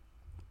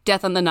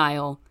 Death on the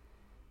Nile.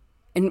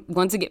 And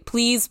once again,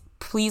 please,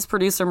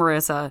 producer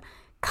Marissa,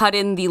 cut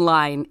in the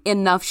line,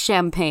 enough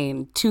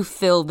champagne to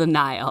fill the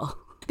Nile.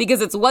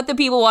 Because it's what the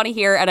people want to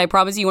hear, and I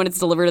promise you when it's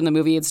delivered in the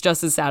movie, it's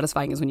just as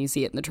satisfying as when you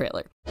see it in the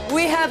trailer.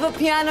 We have a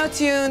piano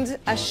tuned,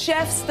 a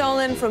chef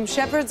stolen from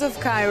Shepherds of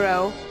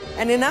Cairo,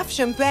 and enough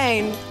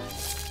champagne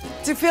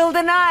to fill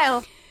the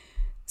Nile.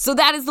 So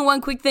that is the one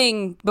quick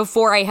thing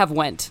before I have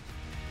went.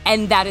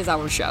 And that is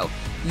our show.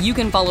 You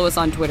can follow us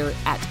on Twitter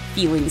at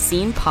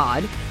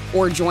FeelingSeenPod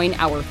or join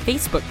our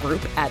Facebook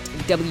group at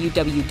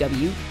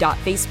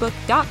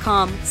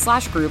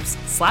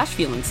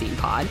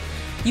www.facebook.com/groups/FeelingSeenPod.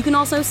 You can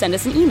also send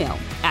us an email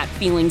at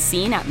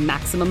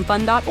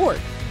feelingseen@maximumfun.org.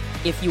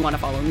 If you want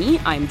to follow me,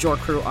 I'm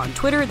Jorcru on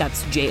Twitter.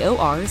 That's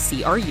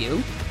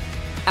JORCRU.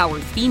 Our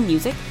theme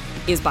music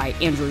is by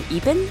Andrew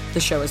Epen.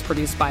 The show is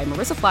produced by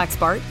Marissa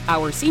Flaxbart.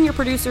 Our senior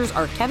producers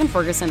are Kevin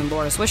Ferguson and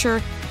Laura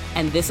Swisher.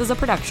 And this is a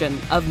production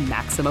of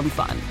Maximum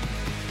Fun.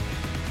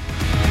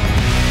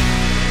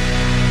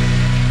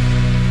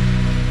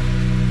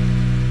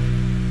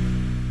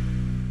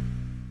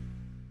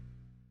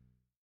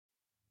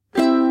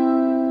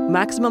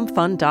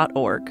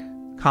 MaximumFun.org.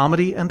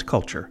 Comedy and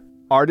culture.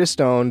 Artist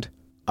owned.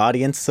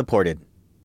 Audience supported.